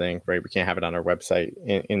or something, right? We can't have it on our website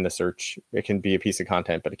in the search. It can be a piece of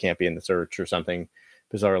content, but it can't be in the search or something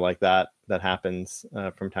bizarre like that happens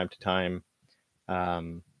from time to time.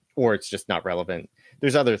 Or it's just not relevant.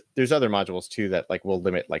 There's other modules too that like will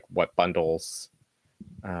limit like what bundles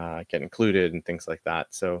get included and things like that.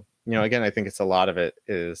 So, again, I think it's a lot of it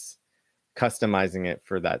is customizing it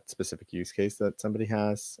for that specific use case that somebody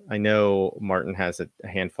has. I know Martin has a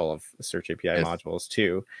handful of Search API modules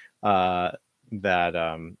too that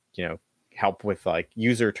help with like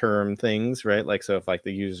user term things, right? Like, so if like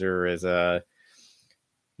the user is a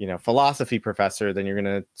philosophy professor, then you're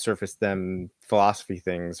going to surface them philosophy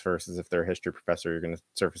things versus if they're a history professor, you're going to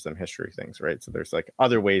surface them history things, right? So there's like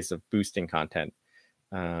other ways of boosting content,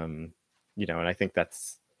 and I think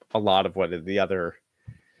that's a lot of what the other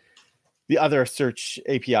Search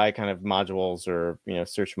API kind of modules or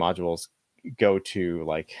search modules go to,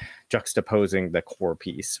 like juxtaposing the core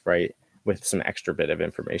piece, right, with some extra bit of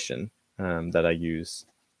information that I use.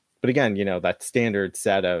 But again, that standard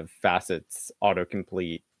set of facets,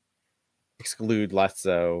 autocomplete, exclude less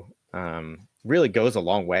so, really goes a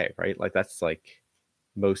long way, right? Like that's like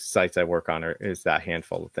most sites I work on is that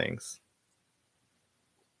handful of things.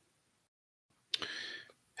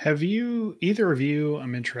 Have you, either of you,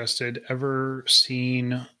 I'm interested, ever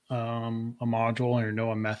seen a module or know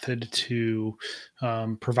a method to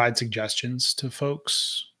provide suggestions to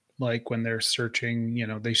folks? Like when they're searching,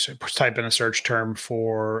 they type in a search term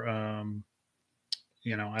for, I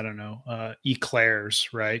don't know, eclairs,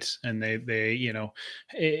 right? And they,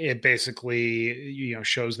 it basically,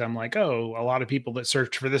 shows them like, oh, a lot of people that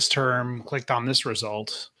searched for this term clicked on this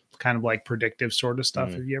result, kind of like predictive sort of stuff.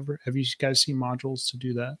 Mm-hmm. Have you guys seen modules to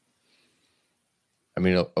do that? I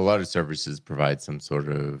mean, a lot of services provide some sort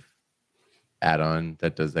of add-on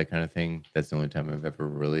that does that kind of thing. That's the only time I've ever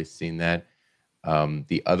really seen that.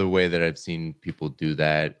 The other way that I've seen people do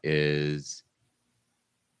that is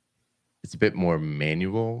it's a bit more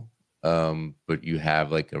manual, but you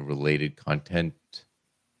have like a related content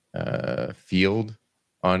field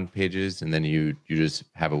on pages, and then you just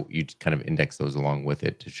have you kind of index those along with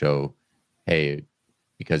it to show, hey,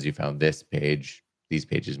 because you found this page, these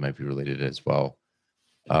pages might be related as well.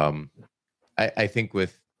 I think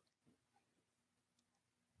with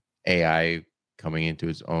AI coming into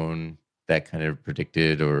its own, that kind of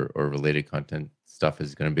predicted or related content stuff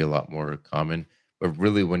is going to be a lot more common. But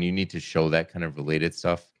really, when you need to show that kind of related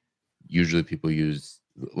stuff, usually people use,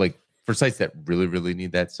 like for sites that really, really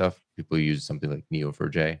need that stuff, people use something like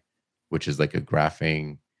Neo4j, which is like a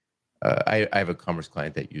graphing. I have a commerce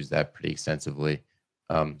client that used that pretty extensively.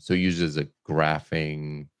 So it uses a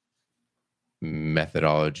graphing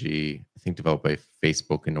methodology, I think developed by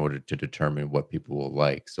Facebook in order to determine what people will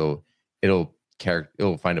like. So it'll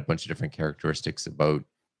find a bunch of different characteristics about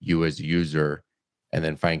you as a user, and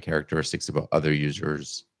then find characteristics about other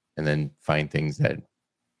users, and then find things that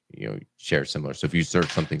share similar. So if you search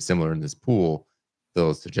something similar in this pool,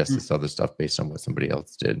 they'll suggest this other stuff based on what somebody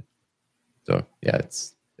else did. So yeah,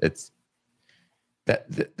 it's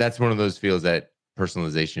that's one of those fields that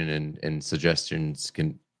personalization and suggestions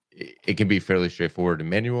can be fairly straightforward and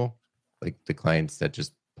manual, like the clients that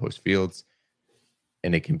just post fields,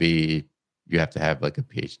 and it can be, you have to have like a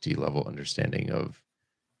PhD level understanding of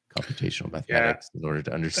computational mathematics in order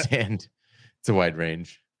to understand. It's a wide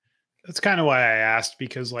range. That's kind of why I asked,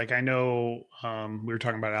 because like I know we were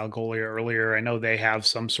talking about Algolia earlier. I know they have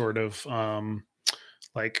some sort of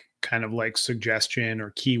like kind of like suggestion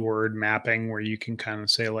or keyword mapping where you can kind of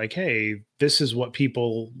say like, hey, this is what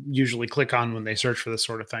people usually click on when they search for this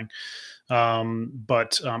sort of thing.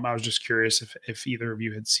 But I was just curious if either of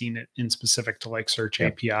you had seen it in specific to like Search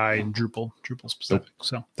API and Drupal specific. Nope.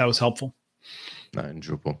 So that was helpful. Not in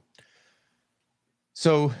Drupal.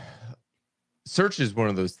 So search is one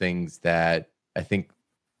of those things that I think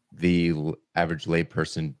the average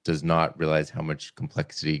layperson does not realize how much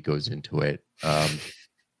complexity goes into it.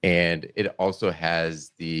 And it also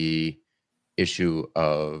has the issue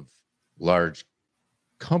of large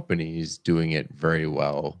companies doing it very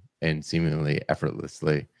well and seemingly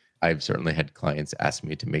effortlessly. I've certainly had clients ask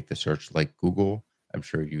me to make the search like Google. I'm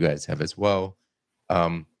sure you guys have as well.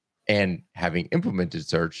 And having implemented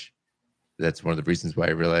search, that's one of the reasons why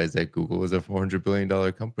I realized that Google is a $400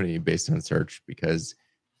 billion company based on search, because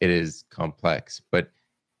it is complex. But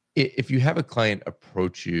If you have a client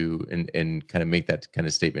approach you and kind of make that kind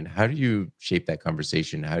of statement, how do you shape that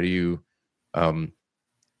conversation? Um,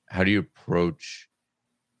 how do you approach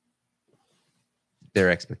their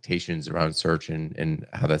expectations around search and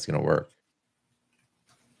how that's going to work?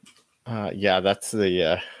 Yeah, that's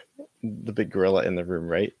the big gorilla in the room,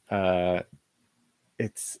 right?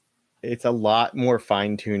 It's a lot more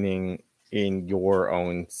fine tuning in your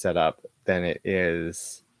own setup than it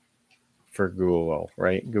is for Google,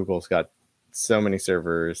 right? Google's got so many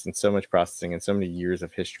servers and so much processing and so many years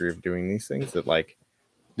of history of doing these things that like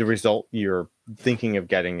the result you're thinking of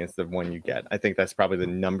getting is the one you get. I think that's probably the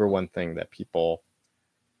number one thing that people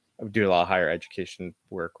do a lot of higher education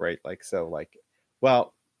work, right? Like, so like,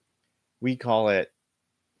 well, we call it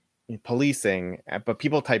policing, but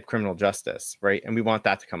people type criminal justice, right? And we want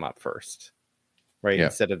that to come up first, right? Yeah.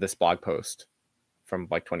 Instead of this blog post from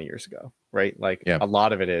like 20 years ago, right? Like Yeah. a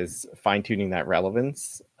lot of it is fine tuning that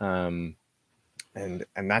relevance. And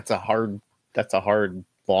that's a hard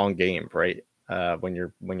long game, right? When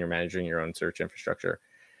you're managing your own search infrastructure.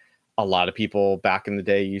 A lot of people back in the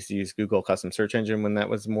day used to use Google custom search engine when that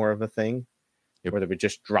was more of a thing, where they would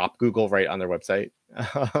just drop Google right on their website.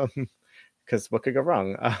 Because what could go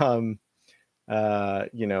wrong?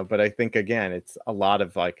 But I think again, it's a lot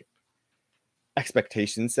of like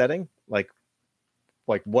expectation setting, like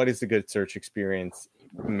what is the good search experience,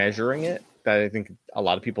 measuring it. That I think a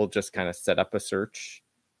lot of people just kind of set up a search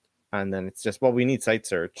and then it's just, well, we need site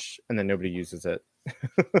search, and then nobody uses it.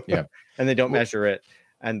 Yeah. And they don't measure it.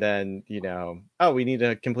 And then, oh, we need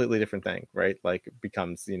a completely different thing, right? Like it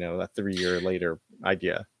becomes, a 3-year later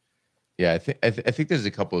idea. Yeah, I think there's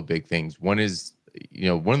a couple of big things. One is,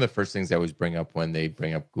 one of the first things I always bring up when they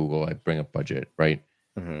bring up Google, I bring up budget, right?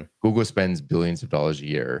 Mm-hmm. Google spends billions of dollars a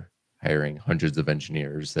year hiring hundreds of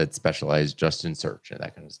engineers that specialize just in search and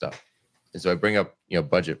that kind of stuff. And so I bring up,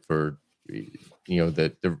 budget for,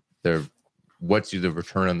 the what's the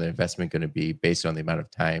return on the investment going to be based on the amount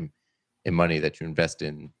of time and money that you invest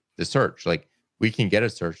in the search. Like we can get a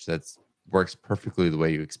search that's works perfectly the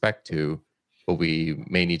way you expect to, but we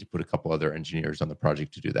may need to put a couple other engineers on the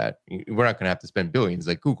project to do that. We're not going to have to spend billions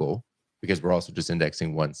like Google because we're also just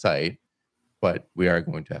indexing one site, but we are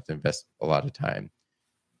going to have to invest a lot of time.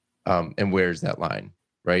 And where's that line,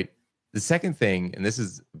 right? The second thing, and this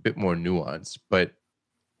is a bit more nuanced, but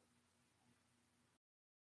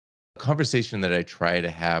a conversation that I try to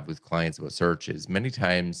have with clients about search is many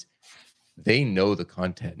times they know the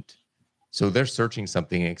content. So they're searching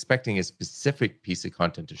something and expecting a specific piece of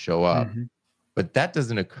content to show up. Mm-hmm. But that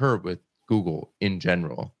doesn't occur with Google in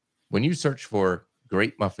general. When you search for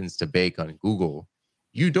great muffins to bake on Google,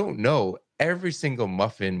 you don't know every single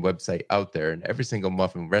muffin website out there and every single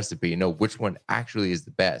muffin recipe, which one actually is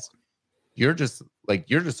the best. You're just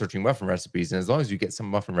searching muffin recipes. And as long as you get some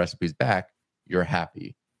muffin recipes back, you're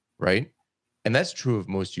happy, right? And that's true of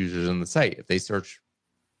most users on the site. If they search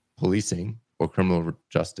policing or criminal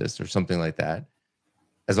justice or something like that,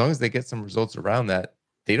 as long as they get some results around that,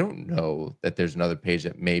 they don't know that there's another page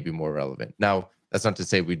that may be more relevant. Now, that's not to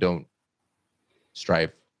say we don't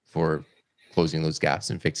strive for closing those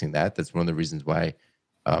gaps and fixing that. That's one of the reasons why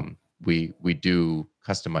we do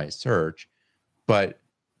customized search. But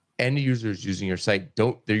end users using your site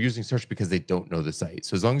they're using search because they don't know the site.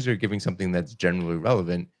 So as long as you're giving something that's generally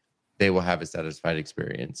relevant, they will have a satisfied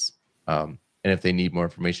experience. And if they need more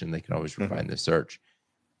information, they can always refine the search.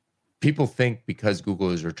 People think because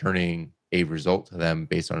Google is returning a result to them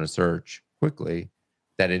based on a search quickly,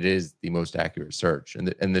 that it is the most accurate search.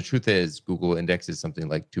 And the truth is Google indexes something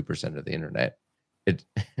like 2% of the internet. It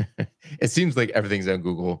seems like everything's on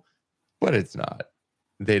Google, but it's not.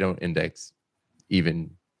 They don't index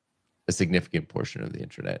even a significant portion of the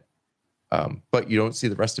internet. But you don't see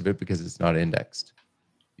the rest of it because it's not indexed.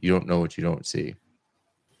 You don't know what you don't see.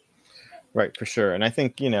 Right, for sure. And I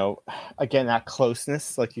think, again, that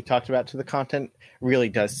closeness, like you talked about, to the content really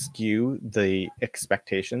does skew the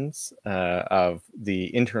expectations of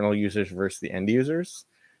the internal users versus the end users.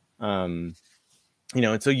 And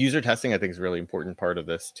so user testing, I think, is a really important part of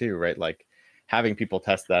this too, right? Like having people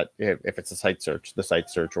test that if it's a site search, the site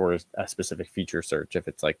search, or a specific feature search, if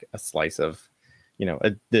it's like a slice of,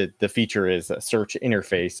 the feature is a search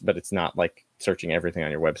interface, but it's not like searching everything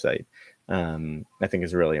on your website. I think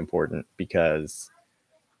is really important because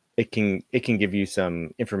it can give you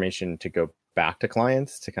some information to go back to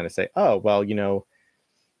clients to kind of say, oh, well,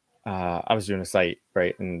 I was doing a site,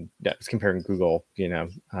 right, and that was comparing Google. You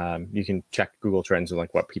can check Google Trends and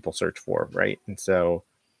like what people search for, right? And so,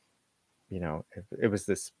 it was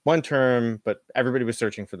this one term, but everybody was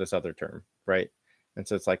searching for this other term, right? And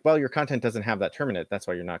so it's like, well, your content doesn't have that term in it. That's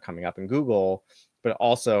why you're not coming up in Google. But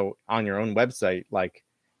also on your own website, like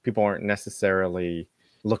people aren't necessarily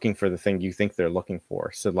looking for the thing you think they're looking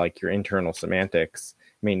for. So like your internal semantics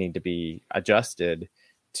may need to be adjusted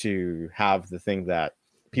to have the thing that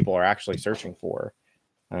people are actually searching for.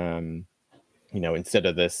 Instead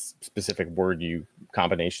of this specific word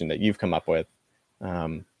combination that you've come up with.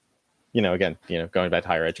 Again, going back to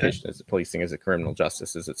higher education, is it policing? Is it criminal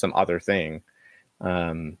justice? Is it some other thing?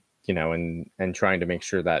 And trying to make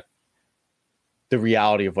sure that the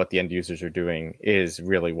reality of what the end users are doing is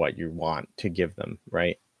really what you want to give them,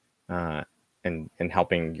 right? And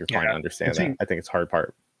helping your client understand that. I think it's a hard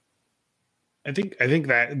part. I think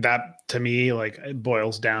that to me, like, it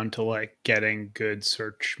boils down to like getting good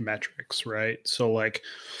search metrics, right? So like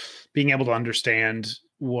being able to understand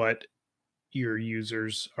what your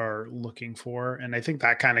users are looking for. And I think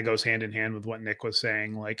that kind of goes hand in hand with what Nick was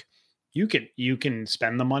saying. Like you can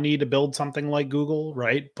spend the money to build something like Google,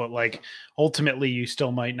 right? But like ultimately you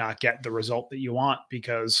still might not get the result that you want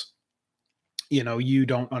because you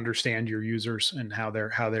don't understand your users and how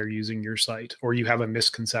they're using your site, or you have a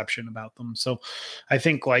misconception about them. So I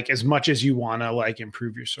think like as much as you want to like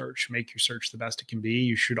improve your search, make your search the best it can be,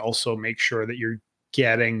 you should also make sure that you're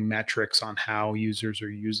getting metrics on how users are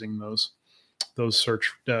using those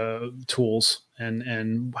search tools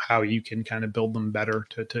and how you can kind of build them better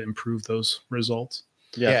to improve those results.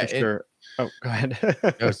 Yeah, for sure. Oh, go ahead.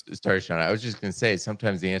 No, sorry, Sean. I was just going to say,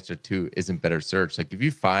 sometimes the answer to isn't better search. Like if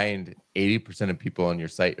you find 80% of people on your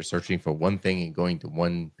site are searching for one thing and going to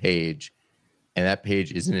one page, and that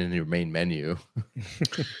page isn't in your main menu,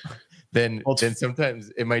 then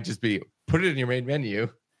sometimes it might just be put it in your main menu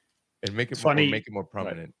and make it more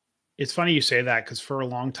prominent. Right. It's funny you say that because for a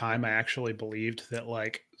long time, I actually believed that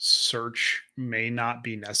like search may not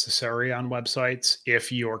be necessary on websites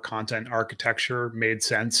if your content architecture made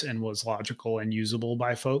sense and was logical and usable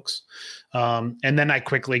by folks. And then I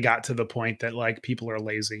quickly got to the point that like people are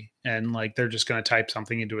lazy and like they're just going to type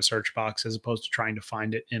something into a search box as opposed to trying to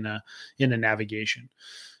find it in a navigation.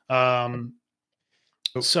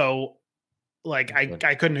 So like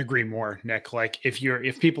I couldn't agree more, Nick. Like if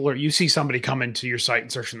you see somebody come into your site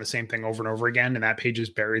and searching the same thing over and over again, and that page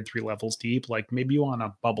is buried 3 levels deep, like maybe you want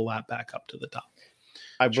to bubble that back up to the top.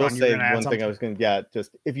 I will say one thing I was going to,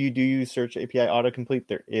 just if you do use Search API autocomplete,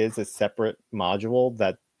 there is a separate module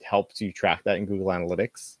that helps you track that in Google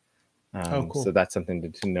Analytics. Cool. So that's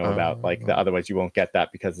something to know about. Like otherwise you won't get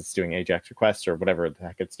that because it's doing AJAX requests or whatever the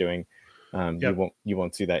heck it's doing. You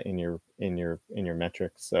won't see that in your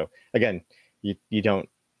metrics. So again, you don't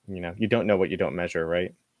know what you don't measure,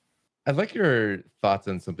 right? I'd like your thoughts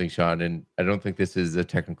on something, Sean, and I don't think this is a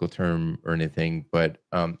technical term or anything, but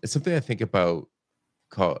it's something I think about.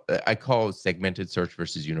 I call segmented search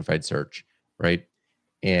versus unified search, right?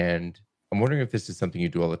 And I'm wondering if this is something you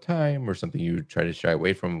do all the time or something you try to shy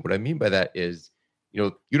away from. What I mean by that is,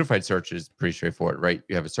 unified search is pretty straightforward, right?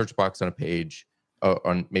 You have a search box on a page,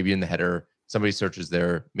 on maybe in the header. Somebody searches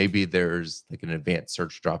there. Maybe there's like an advanced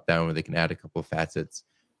search drop down where they can add a couple of facets,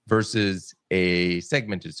 versus a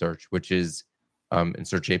segmented search, which is in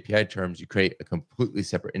Search API terms, you create a completely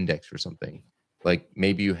separate index for something. Like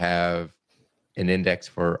maybe you have an index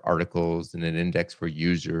for articles and an index for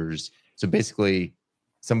users. So basically,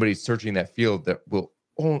 somebody's searching that field that will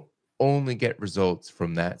only get results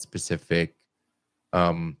from that specific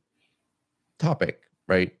topic.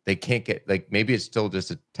 Right? They can't get, like, maybe it's still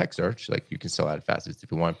just a text search. Like you can still add facets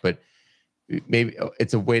if you want, but maybe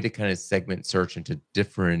it's a way to kind of segment search into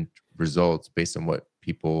different results based on what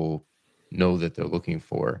people know that they're looking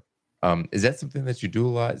for. Is that something that you do a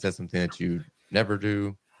lot? Is that something that you never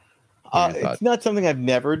do? It's not something I've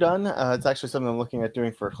never done. It's actually something I'm looking at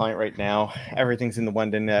doing for a client right now. Everything's in the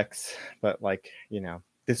one index, but like,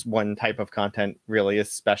 this one type of content really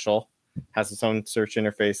is special. Has its own search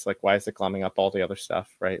interface. Like, why is it climbing up all the other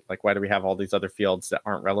stuff, right? Like, why do we have all these other fields that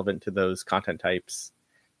aren't relevant to those content types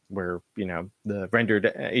where, the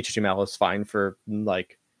rendered HTML is fine for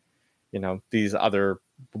like, these other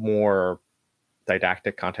more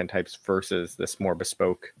didactic content types versus this more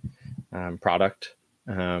bespoke product.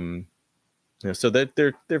 So that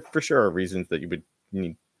there for sure are reasons that you would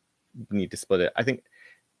need to split it. I think,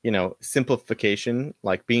 simplification,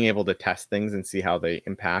 like being able to test things and see how they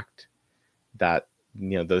impact that,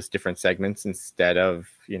 those different segments instead of,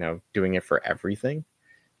 doing it for everything,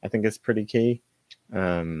 I think is pretty key.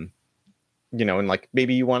 And like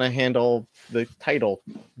maybe you want to handle the title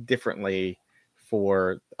differently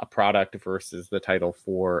for a product versus the title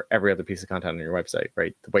for every other piece of content on your website,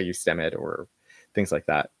 right? The way you stem it or things like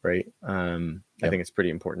that, right? I think it's pretty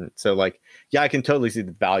important. So like, I can totally see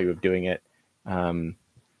the value of doing it.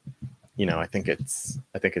 I think it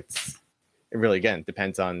really, again,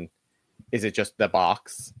 depends on, is it just the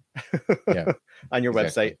box on your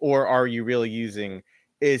website, or are you really using,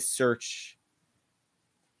 is search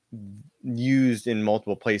used in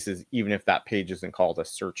multiple places, even if that page isn't called a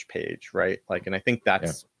search page, right? Like, and I think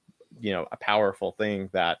that's, a powerful thing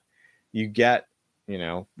that you get,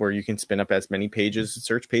 where you can spin up as many pages,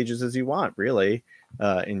 search pages as you want, really,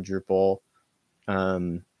 in Drupal,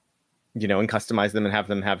 and customize them and have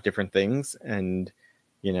them have different things. And,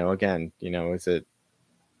 again,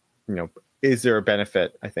 is there a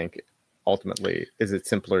benefit? I think ultimately, is it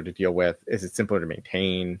simpler to deal with? Is it simpler to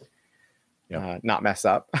maintain? Not mess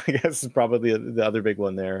up, I guess, is probably the other big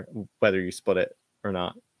one there, whether you split it or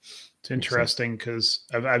not. It's interesting because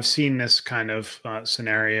I've seen this kind of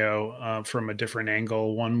scenario from a different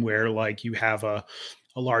angle, one where like you have a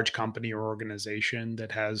large company or organization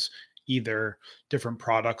that has either different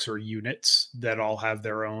products or units that all have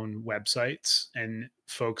their own websites, and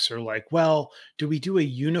folks are like, well, do we do a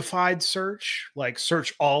unified search, like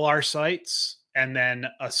search all our sites and then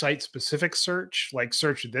a site specific search, like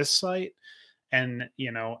search this site? And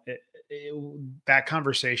that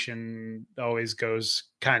conversation always goes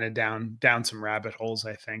kind of down some rabbit holes,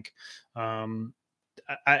 I think.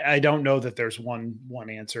 I don't know that there's one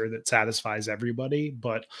answer that satisfies everybody,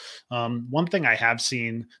 but one thing I have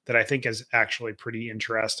seen that I think is actually pretty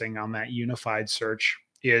interesting on that unified search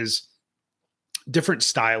is different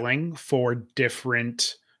styling for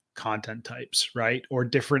different content types, right? Or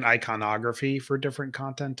different iconography for different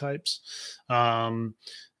content types.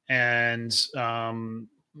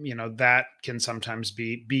 That can sometimes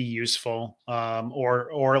be useful,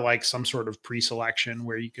 or like some sort of pre-selection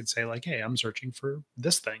where you could say like, hey, I'm searching for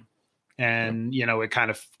this thing, and it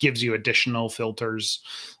kind of gives you additional filters,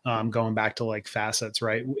 going back to like facets,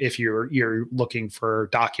 right? If you're looking for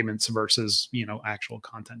documents versus actual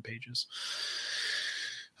content pages.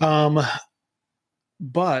 But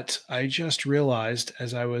I just realized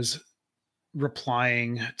as I was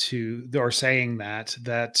replying to or saying that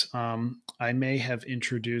I may have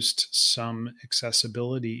introduced some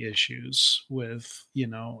accessibility issues with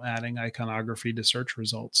adding iconography to search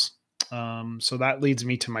results. So that leads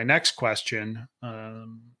me to my next question.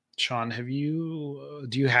 Sean,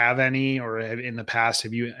 do you have any, or in the past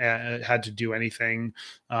have you had to do anything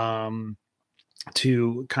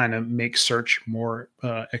to kind of make search more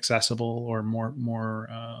accessible or more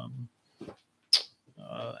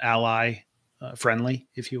ally friendly,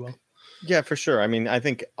 if you will? Yeah, for sure. I mean, I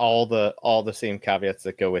think all the same caveats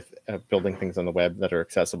that go with building things on the web that are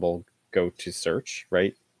accessible go to search,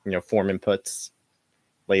 right? Form inputs,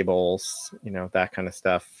 labels, that kind of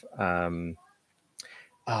stuff. The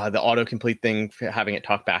autocomplete thing, having it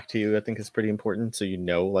talk back to you, I think is pretty important. So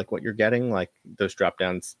like what you're getting. Like those drop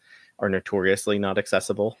downs are notoriously not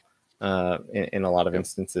accessible in a lot of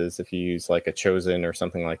instances if you use like a chosen or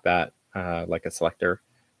something like that, like a selector.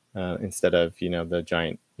 Instead of the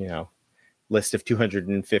giant list of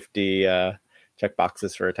 250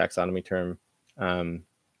 checkboxes for a taxonomy term. And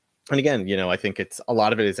again, I think it's a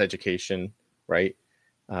lot of it is education, right?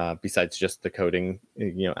 Besides just the coding,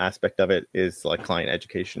 aspect of it is like client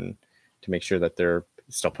education to make sure that they're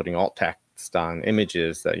still putting alt text on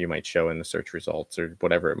images that you might show in the search results or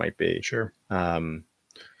whatever it might be. Sure. Again,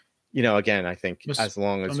 I think as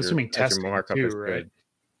long as your markup is good.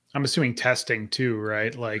 I'm assuming testing too,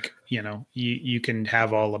 right? Like, you can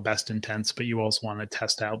have all the best intents, but you also want to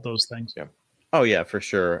test out those things. Yeah. Oh yeah, for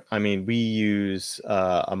sure. I mean, we use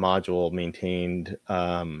a module maintained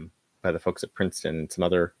by the folks at Princeton and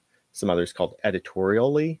some others called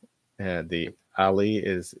Editorially. The Ali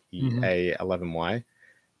is EA11Y.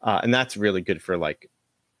 And that's really good for like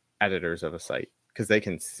editors of a site because they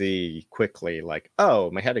can see quickly like,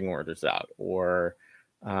 oh, my heading order's out, or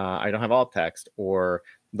I don't have alt text, or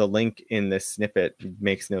the link in this snippet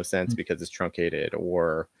makes no sense because it's truncated,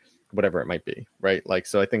 or whatever it might be, right? Like,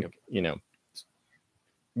 so I think,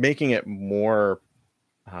 making it more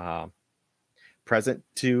present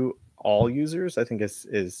to all users, I think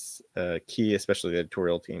is key, especially the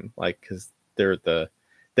editorial team, like, because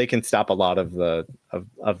they can stop a lot of the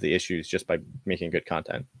issues just by making good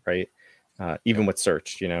content, right? Even with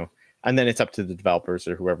search, and then it's up to the developers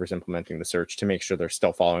or whoever's implementing the search to make sure they're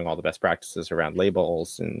still following all the best practices around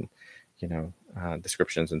labels and,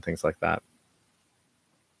 descriptions and things like that.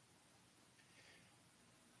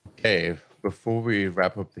 Okay, before we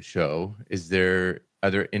wrap up the show, are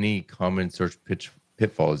there any common search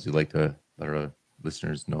pitfalls you'd like to let our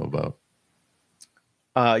listeners know about?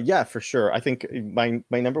 Yeah, for sure. I think my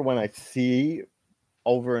number one I see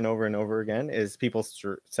over and over and over again is people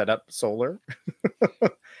set up Solar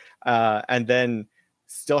and then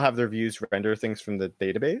still have their views render things from the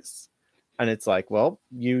database. And it's like, well,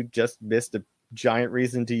 you just missed a giant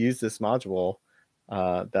reason to use this module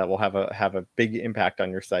that will have a big impact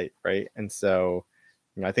on your site, right? And so,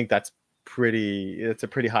 I think it's a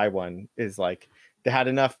pretty high one. Is like they had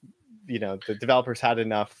enough, the developers had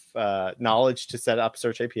enough knowledge to set up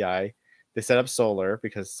Search API. They set up Solar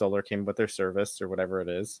because Solar came with their service or whatever it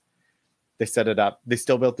is. They set it up. They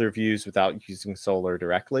still built their views without using Solar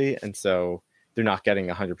directly, and so they're not getting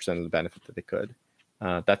 100% of the benefit that they could.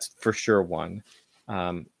 That's for sure one.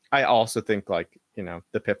 I also think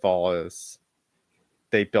the pitfall is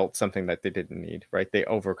they built something that they didn't need, right? They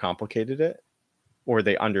overcomplicated it, or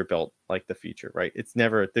they underbuilt the feature, right?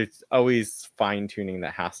 There's always fine tuning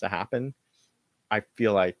that has to happen. I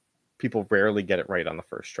feel like people rarely get it right on the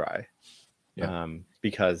first try. Yeah.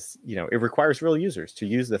 Because it requires real users to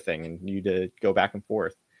use the thing and you to go back and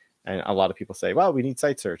forth. And a lot of people say, well, we need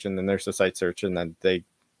site search, and then there's the site search, and then they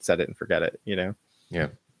set it and forget it, Yeah.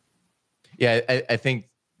 I think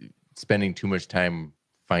spending too much time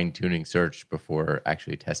fine-tuning search before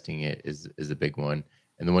actually testing it is a big one.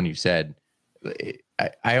 And the one you said,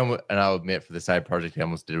 I almost, and I'll admit, for the side project, I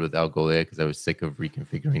almost did it with Algolia because I was sick of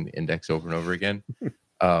reconfiguring the index over and over again.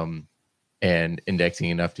 And indexing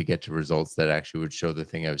enough to get to results that actually would show the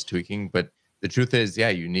thing I was tweaking. But the truth is,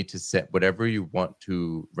 you need to set whatever you want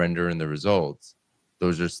to render in the results.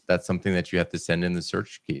 That's something that you have to send in the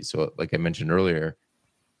search key. So like I mentioned earlier,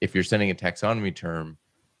 if you're sending a taxonomy term,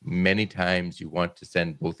 many times you want to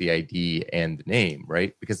send both the ID and the name,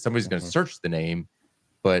 right? Because somebody's going to search the name,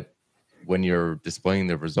 but when you're displaying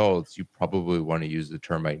the results, you probably want to use the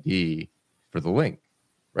term ID for the link,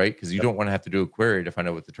 right? Because you don't want to have to do a query to find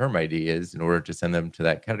out what the term ID is in order to send them to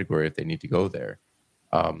that category if they need to go there.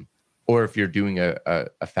 Or if you're doing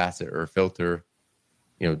a facet or a filter,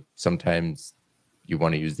 sometimes you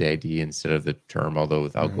want to use the ID instead of the term, although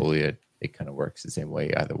with Algolia, it kind of works the same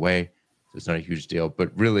way either way. So it's not a huge deal.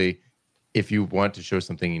 But really, if you want to show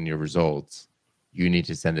something in your results, you need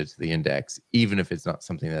to send it to the index, even if it's not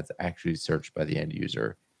something that's actually searched by the end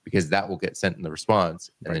user, because that will get sent in the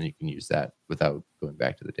response, and then you can use that without going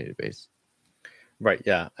back to the database. Right.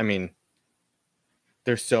 Yeah. I mean,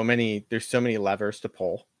 there's so many levers to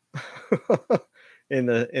pull in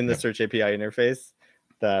the Search API interface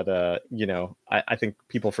that I think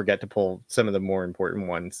people forget to pull some of the more important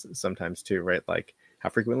ones sometimes too, right? Like, how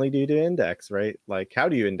frequently do you do index, right? Like, how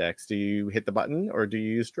do you index? Do you hit the button or do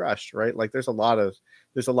you use drush, right? Like, there's a lot of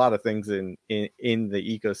things in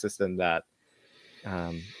the ecosystem that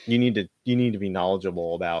you need to be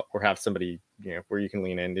knowledgeable about, or have somebody where you can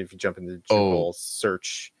lean in. If you jump into the Drupal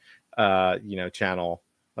search channel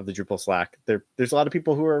of the Drupal Slack, there's a lot of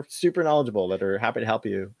people who are super knowledgeable that are happy to help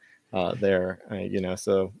you there.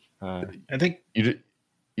 So I think you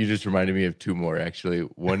just reminded me of two more, actually.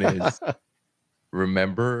 One is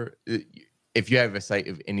remember, if you have a site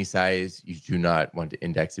of any size, you do not want to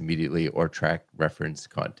index immediately or track reference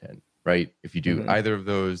content, right? If you do either of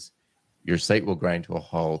those, your site will grind to a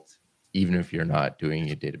halt, even if you're not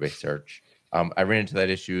doing a database search. I ran into that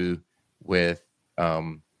issue with,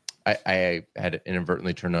 I had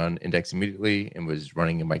inadvertently turned on index immediately and was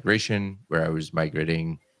running a migration where I was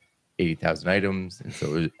migrating 80,000 items. And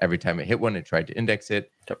so every time I hit one, it tried to index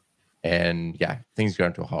it. And things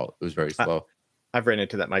ground to a halt. It was very slow. I've ran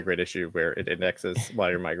into that migrate issue where it indexes while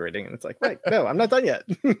you're migrating, and it's like, wait, no, I'm not done yet.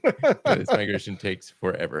 This migration takes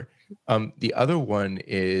forever. The other one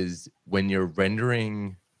is when you're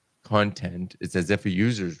rendering content, it's as if a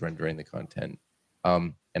user's rendering the content.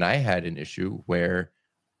 And I had an issue where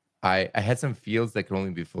I had some fields that could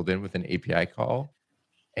only be filled in with an API call,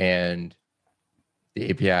 and the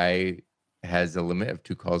API has a limit of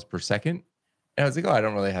 2 calls per second. And I was like, I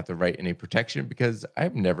don't really have to write any protection because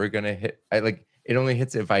I'm never going to hit, it only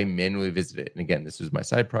hits if I manually visit it. And again, this was my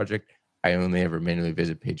side project. I only ever manually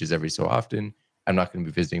visit pages every so often. I'm not going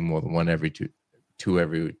to be visiting more than one every two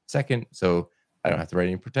every second. So I don't have to write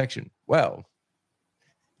any protection. Well,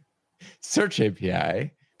 Search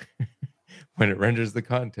API, when it renders the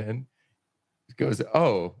content, it goes,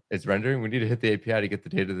 it's rendering. We need to hit the API to get the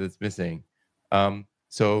data that's missing.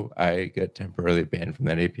 So I got temporarily banned from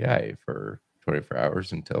that API for 24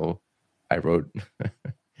 hours until I wrote,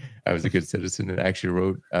 I was a good citizen and actually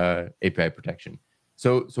wrote API protection.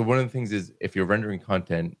 So one of the things is, if you're rendering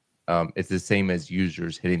content, it's the same as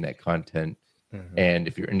users hitting that content. And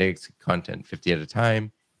if you're indexing content 50 at a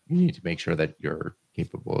time, you need to make sure that you're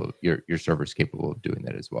capable, your server's capable of doing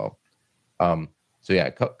that as well. So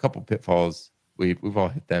a couple pitfalls. We've all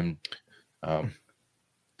hit them. Don't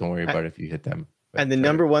worry about it if you hit them. And the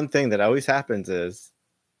number one thing that always happens is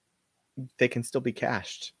they can still be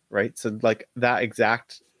cached. right? So like that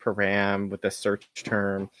exact param with the search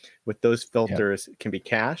term, with those filters can be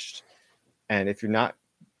cached. And if you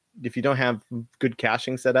don't have good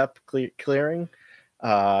caching set up, clearing,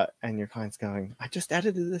 and your client's going, I just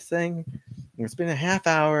edited this thing, and it's been a half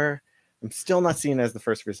hour, I'm still not seeing it as the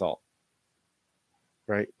first result,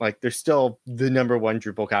 right? Like there's still the number one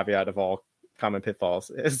Drupal caveat of all common pitfalls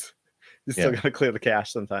is you still got to clear the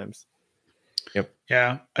cache sometimes. Yep.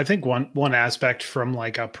 Yeah, I think one aspect from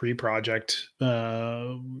like a pre-project,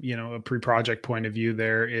 a pre-project point of view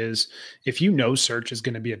there is if you know search is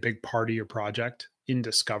going to be a big part of your project in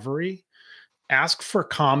discovery, ask for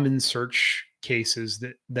common search cases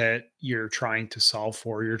that you're trying to solve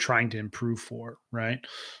for, you're trying to improve for, right?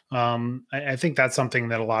 I think that's something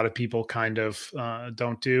that a lot of people kind of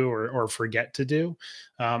don't do or forget to do,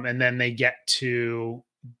 and then they get to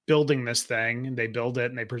building this thing and they build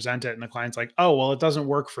it and they present it and the client's like, oh, well, it doesn't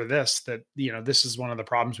work for this, that, this is one of the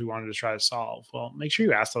problems we wanted to try to solve. Well, make sure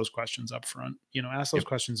you ask those questions up front, ask those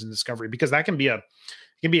questions in discovery, because that can be a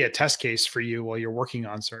test case for you while you're working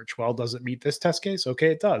on search. Well, does it meet this test case?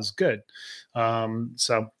 Okay, it does. Good.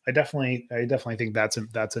 So I definitely think that's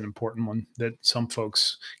an important one that some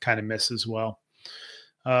folks kind of miss as well.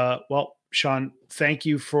 Well, Sean, thank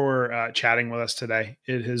you for chatting with us today.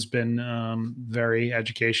 It has been very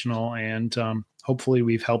educational, and hopefully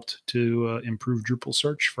we've helped to improve Drupal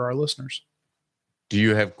search for our listeners. Do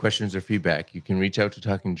you have questions or feedback? You can reach out to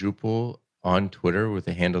Talking Drupal on Twitter with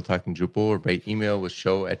the handle Talking Drupal, or by email with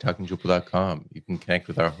show@talkingdrupal.com. You can connect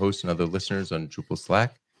with our hosts and other listeners on Drupal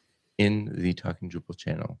Slack in the Talking Drupal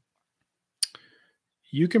channel.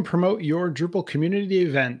 You can promote your Drupal community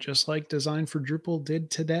event just like Design for Drupal did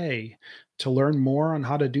today. To learn more on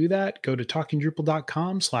how to do that, go to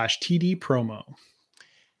talkingdrupal.com/TD-promo.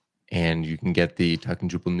 And you can get the Talking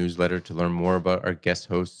Drupal newsletter to learn more about our guest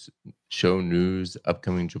hosts, show news,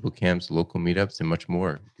 upcoming Drupal camps, local meetups, and much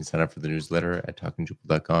more. You can sign up for the newsletter at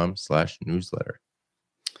talkingdrupal.com/newsletter.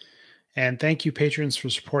 And thank you, patrons, for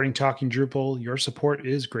supporting Talking Drupal. Your support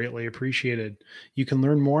is greatly appreciated. You can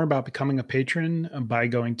learn more about becoming a patron by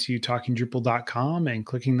going to talkingdrupal.com and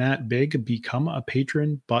clicking that big Become a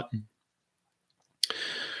Patron button.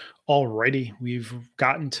 Alrighty, we've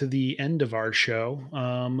gotten to the end of our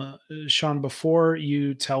show. Sean, before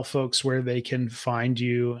you tell folks where they can find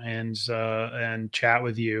you and chat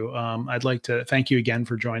with you, I'd like to thank you again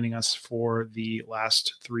for joining us for the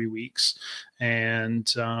last 3 weeks. And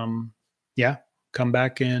come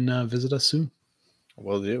back and visit us soon.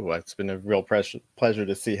 Will do. It's been a real pleasure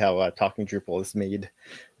to see how Talking Drupal is made,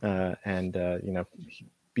 and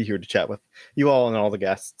be here to chat with you all and all the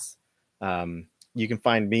guests. You can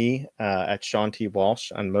find me at Sean T.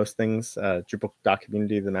 Walsh on most things,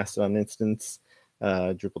 Drupal.community, the Mastodon instance,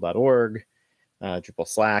 Drupal.org, Drupal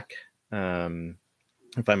Slack, and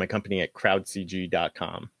find my company at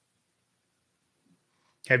crowdcg.com.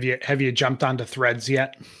 Have you jumped onto Threads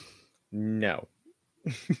yet? No.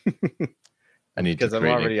 I need because to I'm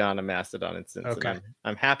already on a Mastodon instance. Okay.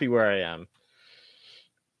 I'm happy where I am.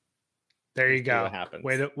 There you go.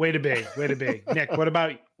 Way to be. Nick, what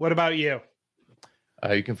about you?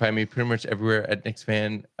 You can find me pretty much everywhere at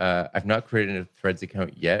NixFan. I've not created a Threads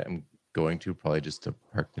account yet. I'm going to, probably just to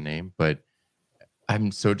park the name, but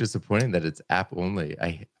I'm so disappointed that it's app only.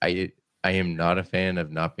 I am not a fan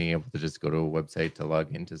of not being able to just go to a website to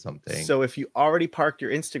log into something. So if you already parked your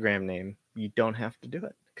Instagram name, you don't have to do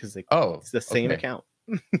it because it's the same account.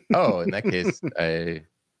 Oh, in that case, I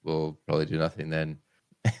will probably do nothing then.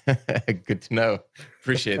 Good to know.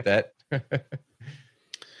 Appreciate that.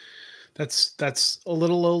 That's a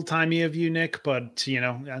little old-timey of you, Nick, but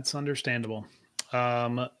that's understandable.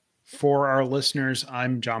 For our listeners,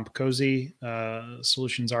 I'm John Picozzi,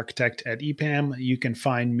 Solutions Architect at EPAM. You can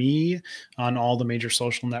find me on all the major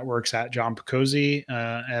social networks at John Picozzi,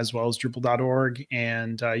 as well as Drupal.org.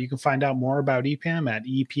 And you can find out more about EPAM at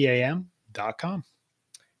epam.com.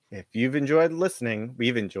 If you've enjoyed listening,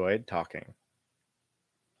 we've enjoyed talking.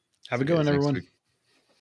 Have a good one, everyone.